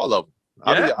wear all of them.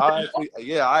 Yeah?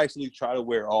 I actually try to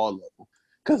wear all of them,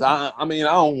 because I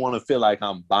don't want to feel like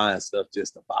I'm buying stuff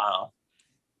just to buy them.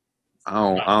 I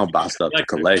don't buy stuff to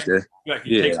collect it.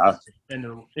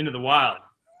 Into the wild.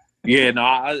 Yeah,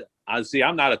 no, I see.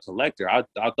 I'm not a collector. I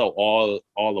throw all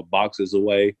the boxes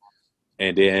away,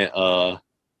 and then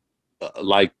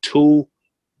like two,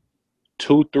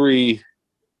 three.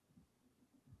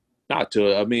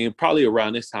 Probably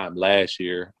around this time last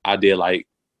year, I did I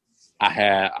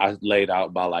laid out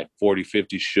about like 40,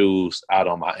 50 shoes out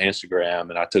on my Instagram,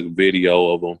 and I took a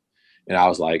video of them, and I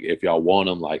was like, if y'all want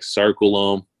them, like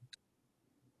circle them,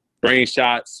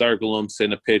 screenshot, circle them,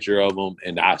 send a picture of them,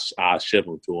 and I ship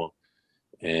them to them.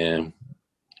 And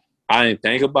I didn't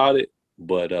think about it,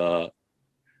 but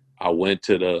I went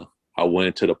to the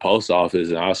post office,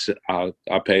 and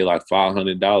I paid like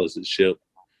 $500 to ship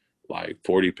like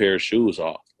 40 pair of shoes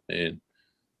off. And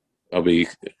I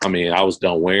was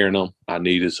done wearing them. I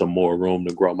needed some more room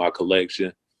to grow my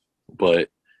collection. But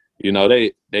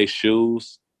they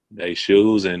shoes,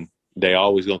 and they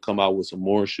always gonna come out with some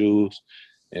more shoes.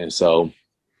 And so,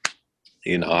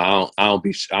 I don't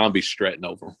be strutting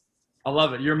over them. I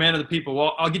love it. You're a man of the people.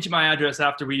 Well, I'll get you my address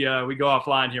after we go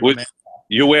offline here, my man.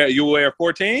 You wear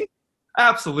 14?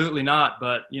 Absolutely not,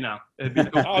 but it'd be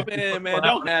cool. Oh man,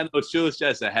 don't have no shoes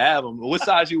just to have them. What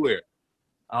size you wear?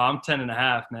 I'm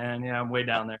 10.5, man. Yeah, I'm way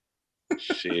down there.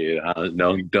 Shit, don't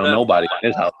nobody in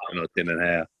this house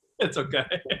 10.5. It's okay.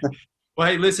 Well,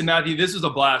 hey, listen, Matthew, this was a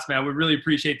blast, man. We really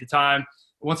appreciate the time.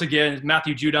 Once again,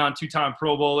 Matthew Judon, 2-time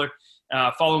Pro Bowler.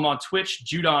 Follow him on Twitch,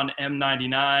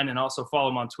 JudonM99, and also follow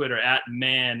him on Twitter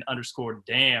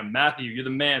 @man_damn. Matthew, you're the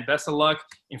man. Best of luck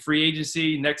in free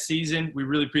agency next season. We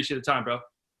really appreciate the time, bro.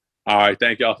 All right.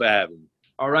 Thank y'all for having me.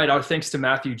 All right. Our thanks to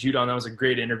Matthew Judon. That was a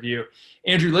great interview.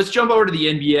 Andrew, let's jump over to the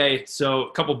NBA. So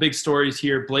a couple big stories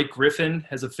here. Blake Griffin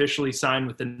has officially signed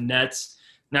with the Nets.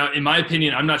 Now, in my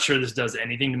opinion, I'm not sure this does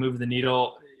anything to move the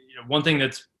needle. One thing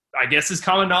that's, I guess, is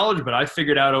common knowledge, but I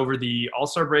figured out over the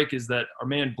All-Star break is that our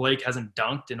man Blake hasn't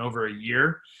dunked in over a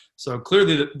year. So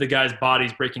clearly the guy's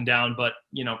body's breaking down, but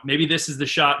maybe this is the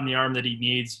shot in the arm that he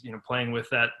needs, playing with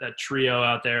that trio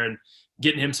out there and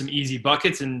getting him some easy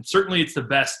buckets. And certainly it's the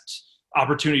best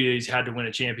opportunity that he's had to win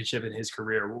a championship in his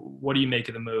career. What do you make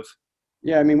of the move?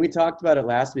 Yeah, we talked about it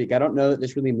last week. I don't know that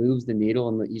this really moves the needle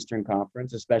in the Eastern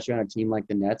Conference, especially on a team like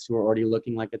the Nets, who are already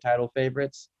looking like the title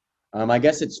favorites. I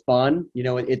guess it's fun.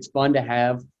 It's fun to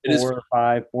have 4 or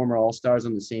 5 former All-Stars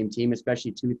on the same team,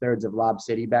 especially 2/3 of Lob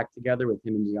City back together with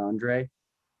him and DeAndre.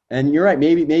 And you're right.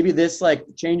 Maybe this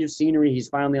change of scenery, he's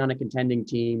finally on a contending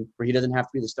team where he doesn't have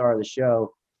to be the star of the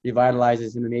show,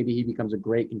 revitalizes him, and maybe he becomes a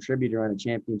great contributor on a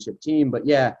championship team. But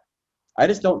yeah, I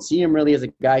just don't see him really as a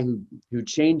guy who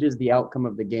changes the outcome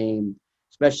of the game,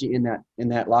 especially in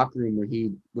that locker room where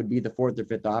he would be the 4th or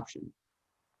 5th option.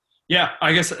 Yeah,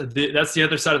 I guess that's the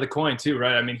other side of the coin too,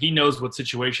 right? He knows what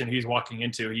situation he's walking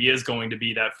into. He is going to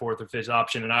be that 4th or 5th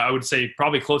option, and I would say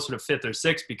probably closer to 5th or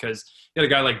 6th, because you got a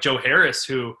guy like Joe Harris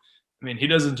who, he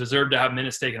doesn't deserve to have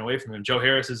minutes taken away from him. Joe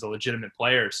Harris is a legitimate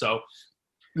player. So,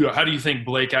 how do you think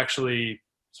Blake actually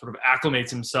sort of acclimates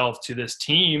himself to this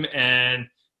team and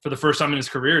for the first time in his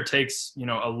career takes,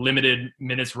 a limited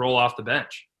minutes role off the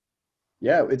bench?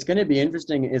 Yeah, it's going to be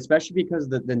interesting, especially because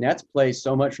the Nets play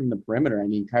so much from the perimeter.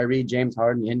 Kyrie, James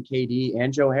Harden, and KD,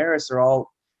 and Joe Harris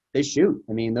they shoot.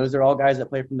 Those are all guys that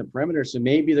play from the perimeter. So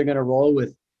maybe they're going to roll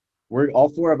with, all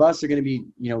 4 of us are going to be,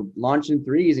 launching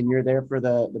threes, and you're there for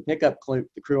the pickup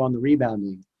crew on the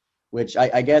rebounding, which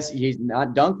I guess he's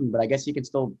not dunking, but I guess he's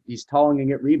tall and can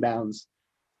get rebounds.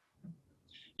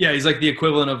 Yeah, he's like the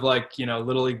equivalent of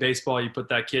Little League Baseball. You put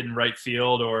that kid in right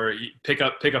field, or you pick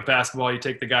up basketball. You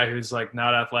take the guy who's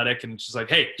not athletic, and it's just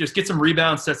hey, just get some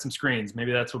rebounds, set some screens.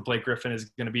 Maybe that's what Blake Griffin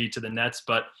is going to be to the Nets.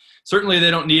 But certainly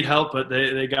they don't need help, but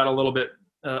they got a little bit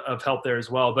of help there as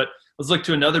well. But let's look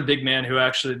to another big man who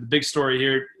actually, the big story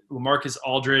here, LaMarcus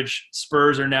Aldridge.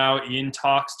 Spurs are now in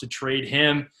talks to trade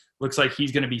him. Looks like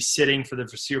he's going to be sitting for the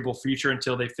foreseeable future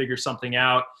until they figure something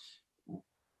out.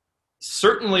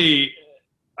 Certainly,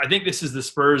 I think this is the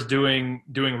Spurs doing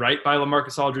right by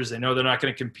LaMarcus Aldridge. They know they're not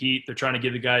going to compete. They're trying to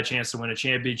give the guy a chance to win a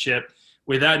championship.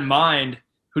 With that in mind,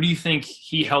 who do you think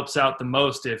he helps out the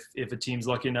most if a team's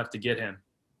lucky enough to get him?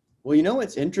 Well,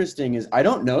 what's interesting is I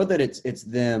don't know that it's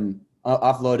them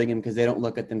offloading him because they don't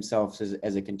look at themselves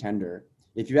as a contender.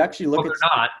 If you actually look they're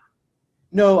not.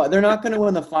 No, they're not going to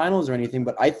win the finals or anything,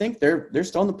 but I think they're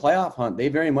still in the playoff hunt. They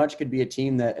very much could be a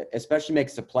team that especially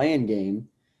makes the play-in game.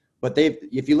 But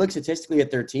if you look statistically at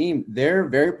their team, they're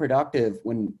very productive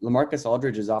when LaMarcus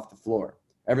Aldridge is off the floor.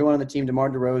 Everyone on the team, DeMar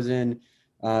DeRozan,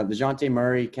 DeJounte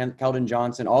Murray, Keldon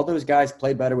Johnson, all those guys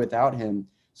play better without him.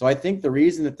 So I think the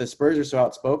reason that the Spurs are so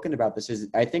outspoken about this is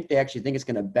I think they actually think it's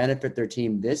going to benefit their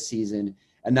team this season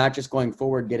and not just going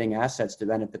forward getting assets to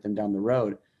benefit them down the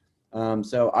road.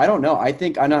 So I don't know.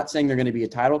 I'm not saying they're going to be a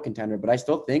title contender, but I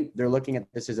still think they're looking at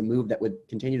this as a move that would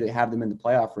continue to have them in the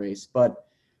playoff race. But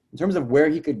in terms of where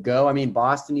he could go, I mean,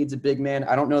 Boston needs a big man.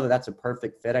 I don't know that that's a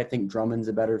perfect fit. I think Drummond's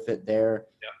a better fit there.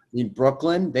 Yeah. I mean,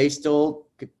 Brooklyn,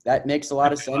 that makes a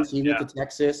lot of sense. He moved to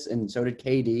Texas, and so did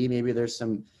KD. Maybe there's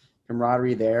some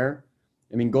camaraderie there.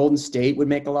 I mean, Golden State would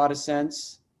make a lot of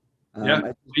sense.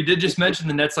 We did just mention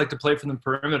the Nets like to play from the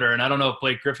perimeter, and I don't know if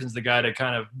Blake Griffin's the guy to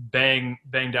kind of bang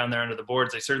down there under the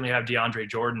boards. They certainly have DeAndre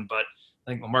Jordan, but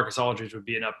I think LaMarcus Aldridge would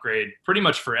be an upgrade pretty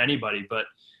much for anybody. But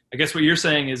I guess what you're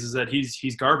saying is that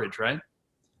he's garbage, right?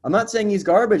 I'm not saying he's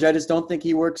garbage. I just don't think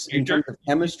he works in terms of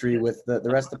chemistry with the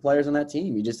rest of the players on that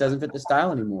team. He just doesn't fit the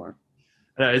style anymore.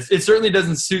 It certainly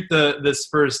doesn't suit the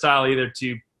Spurs style either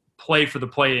to play for the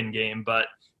play-in game, but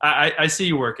I see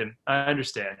you working. I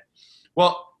understand.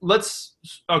 Well,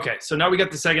 so now we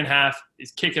got the second half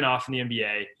is kicking off in the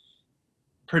NBA.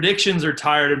 Predictions are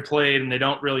tired and played, and they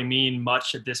don't really mean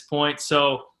much at this point.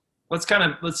 So let's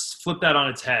flip that on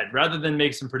its head. Rather than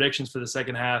make some predictions for the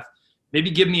second half, maybe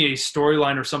give me a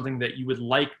storyline or something that you would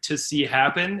like to see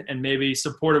happen, and maybe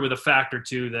support it with a fact or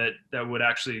two that would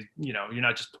actually, you're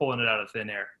not just pulling it out of thin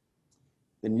air.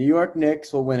 The New York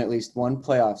Knicks will win at least one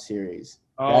playoff series.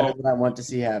 Oh. That is what I want to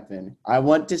see happen. I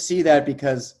want to see that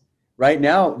because right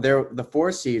now they're the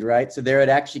 4 seed, right? So they would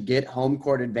actually get home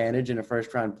court advantage in a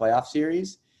first-round playoff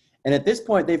series. And at this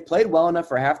point, they've played well enough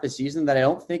for half the season that I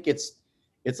don't think it's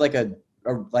like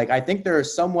I think they're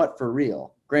somewhat for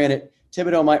real. Granted,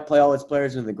 Thibodeau might play all his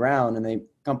players into the ground, and they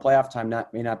come playoff time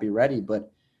may not be ready,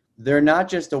 but they're not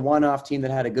just a one-off team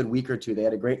that had a good week or two. They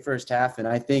had a great first half, and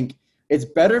I think it's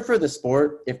better for the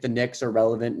sport if the Knicks are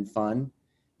relevant and fun.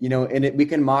 And we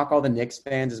can mock all the Knicks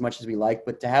fans as much as we like,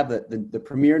 but to have the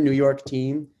premier New York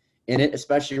team in it,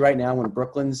 especially right now when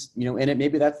Brooklyn's, in it,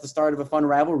 maybe that's the start of a fun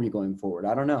rivalry going forward.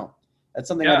 I don't know. That's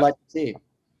something I'd like to see.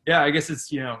 Yeah, I guess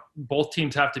it's, both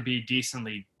teams have to be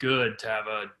decently good to have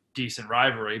a decent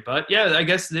rivalry. But, yeah, I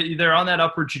guess they're on that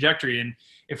upward trajectory. And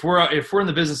if we're in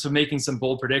the business of making some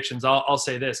bold predictions, I'll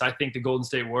say this. I think the Golden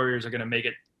State Warriors are going to make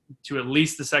it to at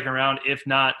least the second round, if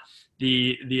not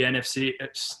the NFC,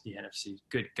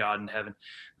 good God in heaven,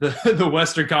 the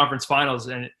Western Conference Finals.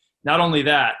 And not only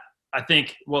that, I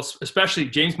think, especially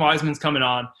James Wiseman's coming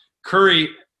on. Curry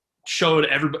showed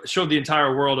the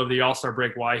entire world of the All-Star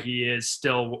break why he is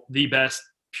still the best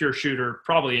pure shooter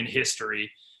probably in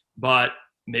history. But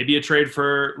maybe a trade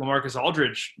for LaMarcus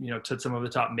Aldridge, to some of the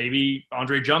top. Maybe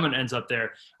Andre Drummond ends up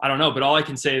there. I don't know. But all I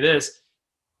can say is,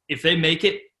 if they make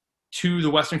it to the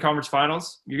Western Conference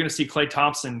Finals, you're going to see Klay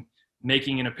Thompson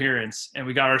making an appearance, and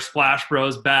we got our Splash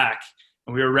Bros back,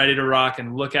 and we were ready to rock.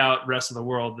 And look out, rest of the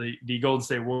world, the Golden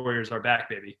State Warriors are back,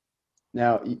 baby.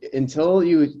 Now, until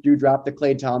you dropped the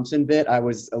Klay Thompson bit, I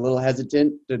was a little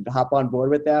hesitant to hop on board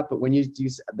with that. But when you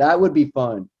that would be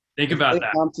fun. Think about Klay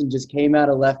that. Thompson just came out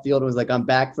of left field and was like, "I'm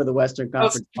back for the Western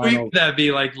Conference Finals." That'd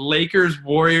be like Lakers,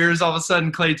 Warriors. All of a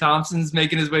sudden, Klay Thompson's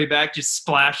making his way back, just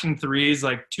splashing threes,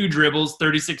 like 2 dribbles,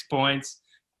 36 points.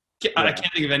 Yeah. I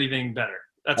can't think of anything better.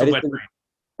 That's a wet dream.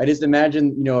 I just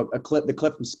imagine, the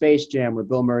clip from Space Jam where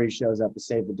Bill Murray shows up to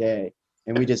save the day,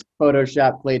 and we just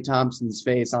Photoshop Klay Thompson's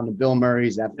face onto Bill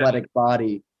Murray's athletic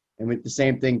body, and the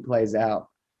same thing plays out.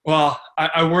 Well,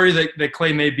 I worry that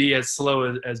Klay may be as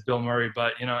slow as Bill Murray,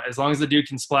 but as long as the dude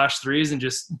can splash threes and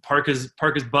just park his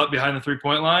butt behind the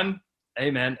 3-point line, hey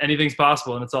man, anything's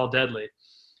possible, and it's all deadly.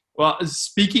 Well,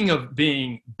 speaking of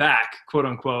being back, quote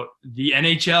unquote, the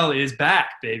NHL is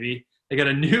back, baby. They got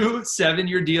a new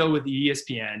 7-year deal with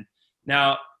ESPN.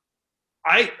 Now,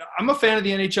 I'm a fan of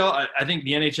the NHL. I think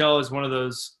the NHL is one of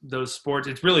those sports.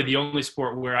 It's really the only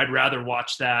sport where I'd rather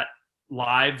watch that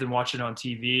live than watching it on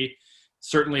TV.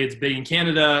 Certainly it's big in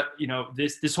Canada. You know,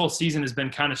 this whole season has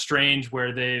been kind of strange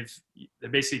where they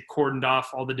basically cordoned off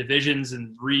all the divisions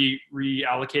and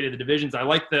reallocated the divisions. I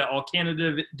like the all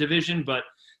Canada division, but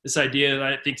this idea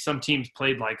that I think some teams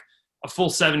played like a full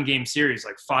 7-game series,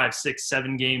 like 5, 6,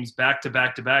 7 games back to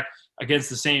back to back against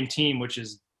the same team, which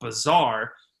is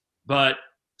bizarre. But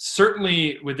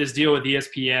certainly with this deal with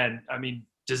ESPN, I mean,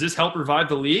 does this help revive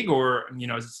the league, or, you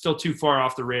know, is it still too far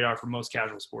off the radar for most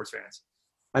casual sports fans?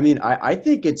 I mean, I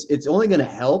think it's only going to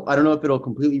help. I don't know if it'll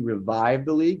completely revive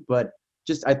the league, but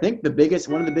just I think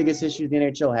one of the biggest issues the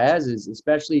NHL has is,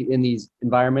 especially in these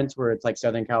environments where it's like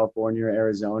Southern California or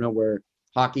Arizona, where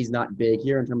hockey's not big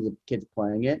here in terms of kids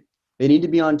playing it, they need to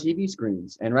be on TV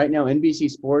screens. And right now,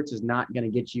 NBC Sports is not going to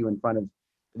get you in front of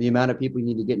the amount of people you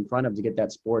need to get in front of to get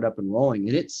that sport up and rolling.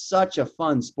 And it's such a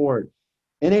fun sport.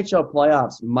 NHL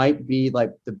playoffs might be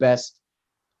like the best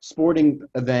sporting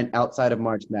event outside of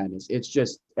March Madness. It's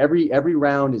just every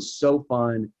round is so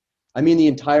fun. I mean, the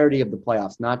entirety of the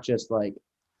playoffs, not just like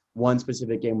one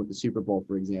specific game with the Super Bowl,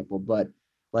 for example, but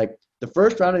like the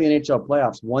first round of the NHL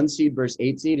playoffs, 1 seed versus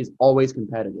 8 seed is always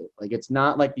competitive. Like, it's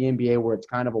not like the NBA where it's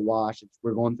kind of a wash.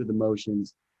 We're going through the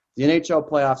motions. The NHL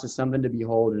playoffs is something to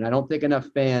behold, and I don't think enough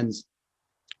fans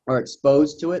are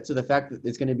exposed to it. So the fact that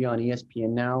it's going to be on ESPN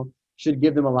now should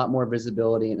give them a lot more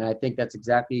visibility. And I think that's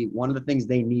exactly one of the things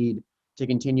they need to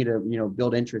continue to, you know,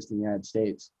 build interest in the United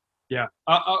States. Yeah,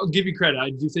 I'll give you credit.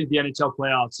 I do think the NHL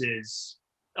playoffs is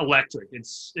electric.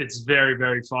 It's very,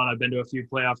 very fun. I've been to a few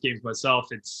playoff games myself.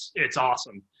 It's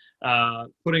awesome.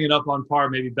 Putting it up on par,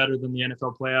 maybe better than the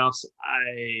NFL playoffs,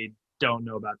 I don't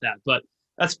know about that, but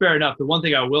that's fair enough. The one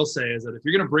thing I will say is that if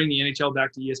you're going to bring the NHL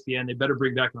back to ESPN, they better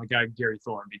bring back my guy Gary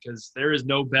Thorne, because there is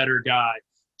no better guy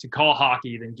to call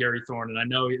hockey than Gary Thorne. And I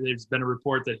know there's been a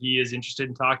report that he is interested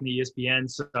in talking to ESPN.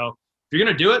 So if you're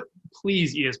going to do it,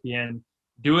 please, ESPN,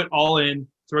 do it all in,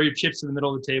 throw your chips in the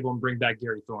middle of the table and bring back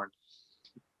Gary Thorne.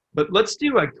 But let's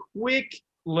do a quick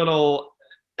little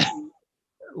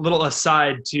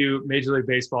aside to Major League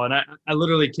Baseball. And I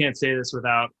literally can't say this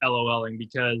without LOLing,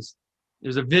 because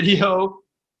there's a video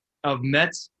of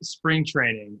Mets spring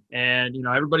training, and, you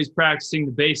know, everybody's practicing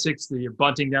the basics. You're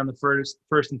bunting down the first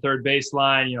and third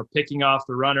baseline, you know, picking off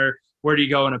the runner. Where do you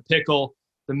go in a pickle?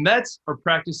 The Mets are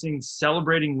practicing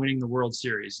celebrating winning the World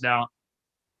Series. Now,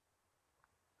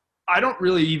 I don't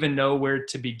really even know where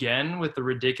to begin with the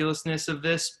ridiculousness of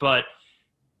this, but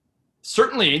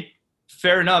certainly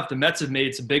fair enough. The Mets have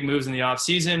made some big moves in the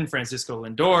offseason. Francisco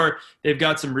Lindor, they've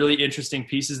got some really interesting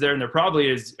pieces there, and they're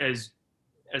probably as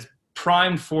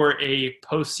primed for a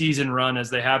postseason run as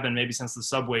they have been maybe since the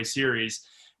Subway Series.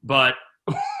 But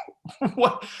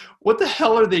what the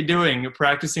hell are they doing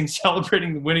practicing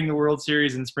celebrating winning the World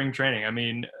Series in spring training? I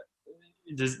mean,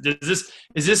 is this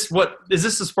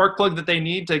the spark plug that they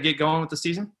need to get going with the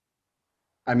season?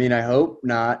 I mean, I hope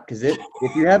not, because if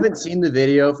you haven't seen the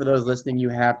video, for those listening, you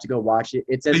have to go watch it.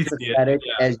 It's as pathetic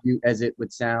as it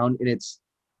would sound, and it's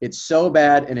so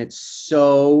bad, and it's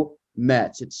so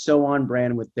Mets. It's so on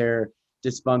brand with their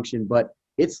dysfunction, but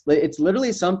it's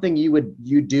literally something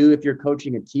you do if you're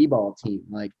coaching a T-ball team.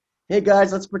 Like, hey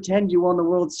guys, let's pretend you won the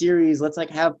World Series. Let's like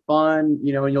have fun,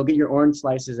 you know, and you'll get your orange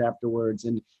slices afterwards.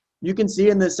 And you can see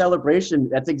in the celebration,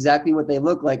 that's exactly what they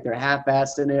look like. They're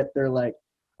half-assed in it. They're like,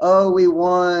 oh, we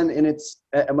won. And it's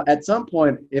at some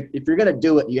point, if you're gonna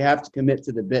do it, you have to commit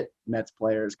to the bit, Mets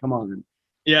players. Come on.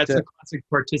 Yeah, it's a classic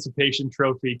participation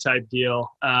trophy type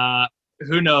deal.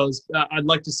 Who knows? I'd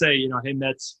like to say, you know, hey,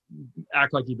 Mets,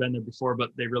 act like you've been there before, but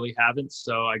they really haven't.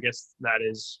 So I guess that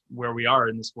is where we are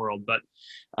in this world. But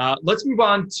let's move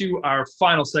on to our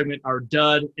final segment, our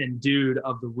dud and dude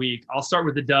of the week. I'll start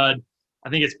with the dud. I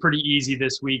think it's pretty easy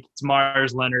this week. It's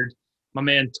Myers Leonard. My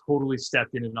man totally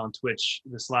stepped in it on Twitch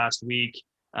this last week.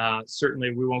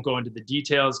 Certainly we won't go into the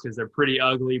details because they're pretty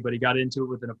ugly, but he got into it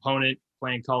with an opponent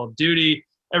playing Call of Duty.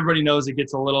 Everybody knows it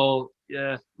gets a little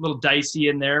dicey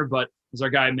in there, but as our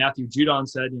guy Matthew Judon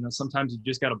said, you know, sometimes you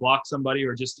just got to block somebody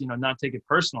or just, you know, not take it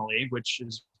personally, which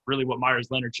is really what Myers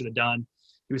Leonard should have done.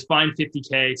 He was fined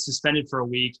 $50K, suspended for a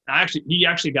week. He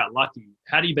actually got lucky.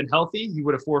 Had he been healthy, he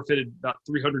would have forfeited about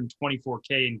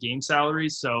 $324K in game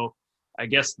salaries. So I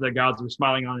guess the gods were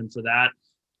smiling on him for that.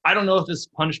 I don't know if this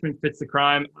punishment fits the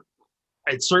crime.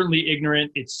 It's certainly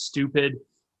ignorant. It's stupid.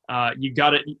 You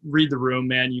got to read the room,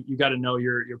 man. You got to know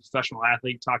you're a professional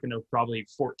athlete talking to probably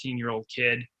a 14-year-old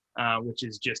kid, which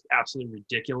is just absolutely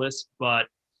ridiculous. But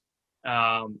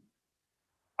I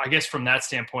guess from that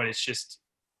standpoint, it's just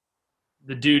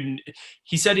the dude,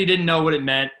 he said he didn't know what it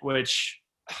meant, which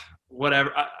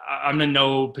whatever. I'm in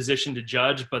no position to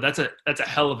judge, but that's a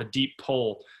hell of a deep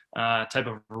pull type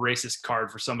of racist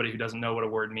card for somebody who doesn't know what a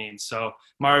word means. So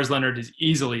Myers Leonard is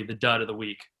easily the dud of the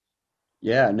week.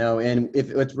 Yeah, no, and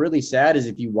what's really sad is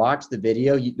if you watch the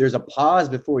video, there's a pause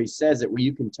before he says it where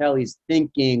you can tell he's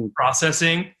thinking,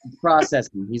 processing.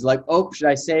 He's like, "Oh, should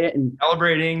I say it?" And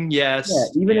celebrating, yes.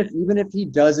 Yeah, even if he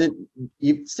doesn't,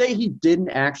 you say he didn't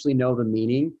actually know the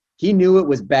meaning. He knew it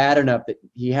was bad enough that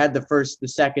he had the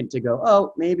second to go,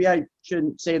 "Oh, maybe I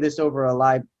shouldn't say this over a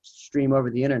live stream over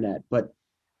the internet." But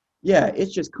yeah,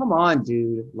 it's just, come on,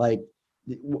 dude. Like,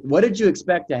 what did you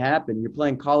expect to happen? You're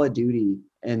playing Call of Duty,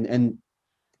 and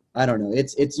I don't know.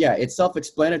 It's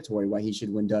self-explanatory why he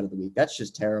should win Dud of the Week. That's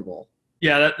just terrible.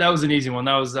 Yeah, that was an easy one.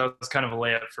 That was kind of a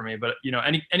layup for me. But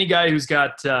any guy who's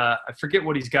got I forget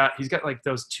what he's got. He's got like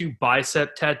those 2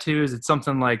 bicep tattoos. It's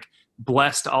something like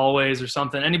blessed always or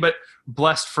something. Anybody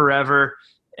blessed forever.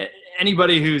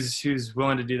 Anybody who's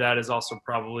willing to do that is also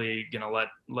probably gonna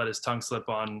let his tongue slip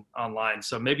online.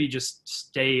 So maybe just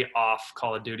stay off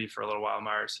Call of Duty for a little while,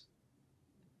 Myers.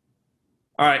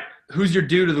 All right, who's your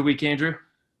dude of the week, Andrew?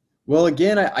 Well,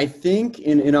 again, I think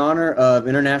in honor of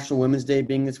International Women's Day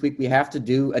being this week, we have to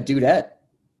do a dudette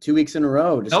 2 weeks in a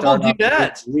row to start off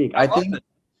the week. I think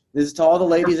this is to all the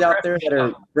ladies out there that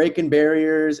are breaking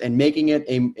barriers and making it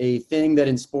a thing that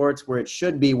in sports where it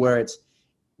should be, where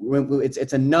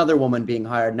it's another woman being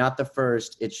hired, not the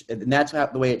first. And that's the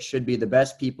way it should be. The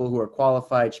best people who are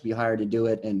qualified should be hired to do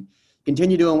it. And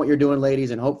continue doing what you're doing, ladies.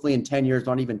 And hopefully in 10 years,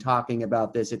 not even talking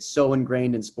about this. It's so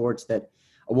ingrained in sports that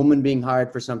a woman being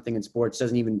hired for something in sports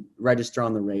doesn't even register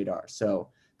on the radar. So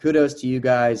kudos to you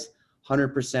guys,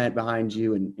 100% behind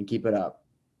you, and keep it up.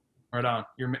 Right on.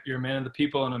 You're a man of the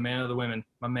people and a man of the women,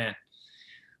 my man.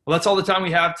 Well, that's all the time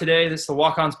we have today. This is the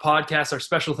Walk-Ons podcast. Our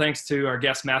special thanks to our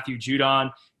guest, Matthew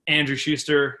Judon, Andrew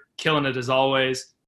Schuster, killing it as always.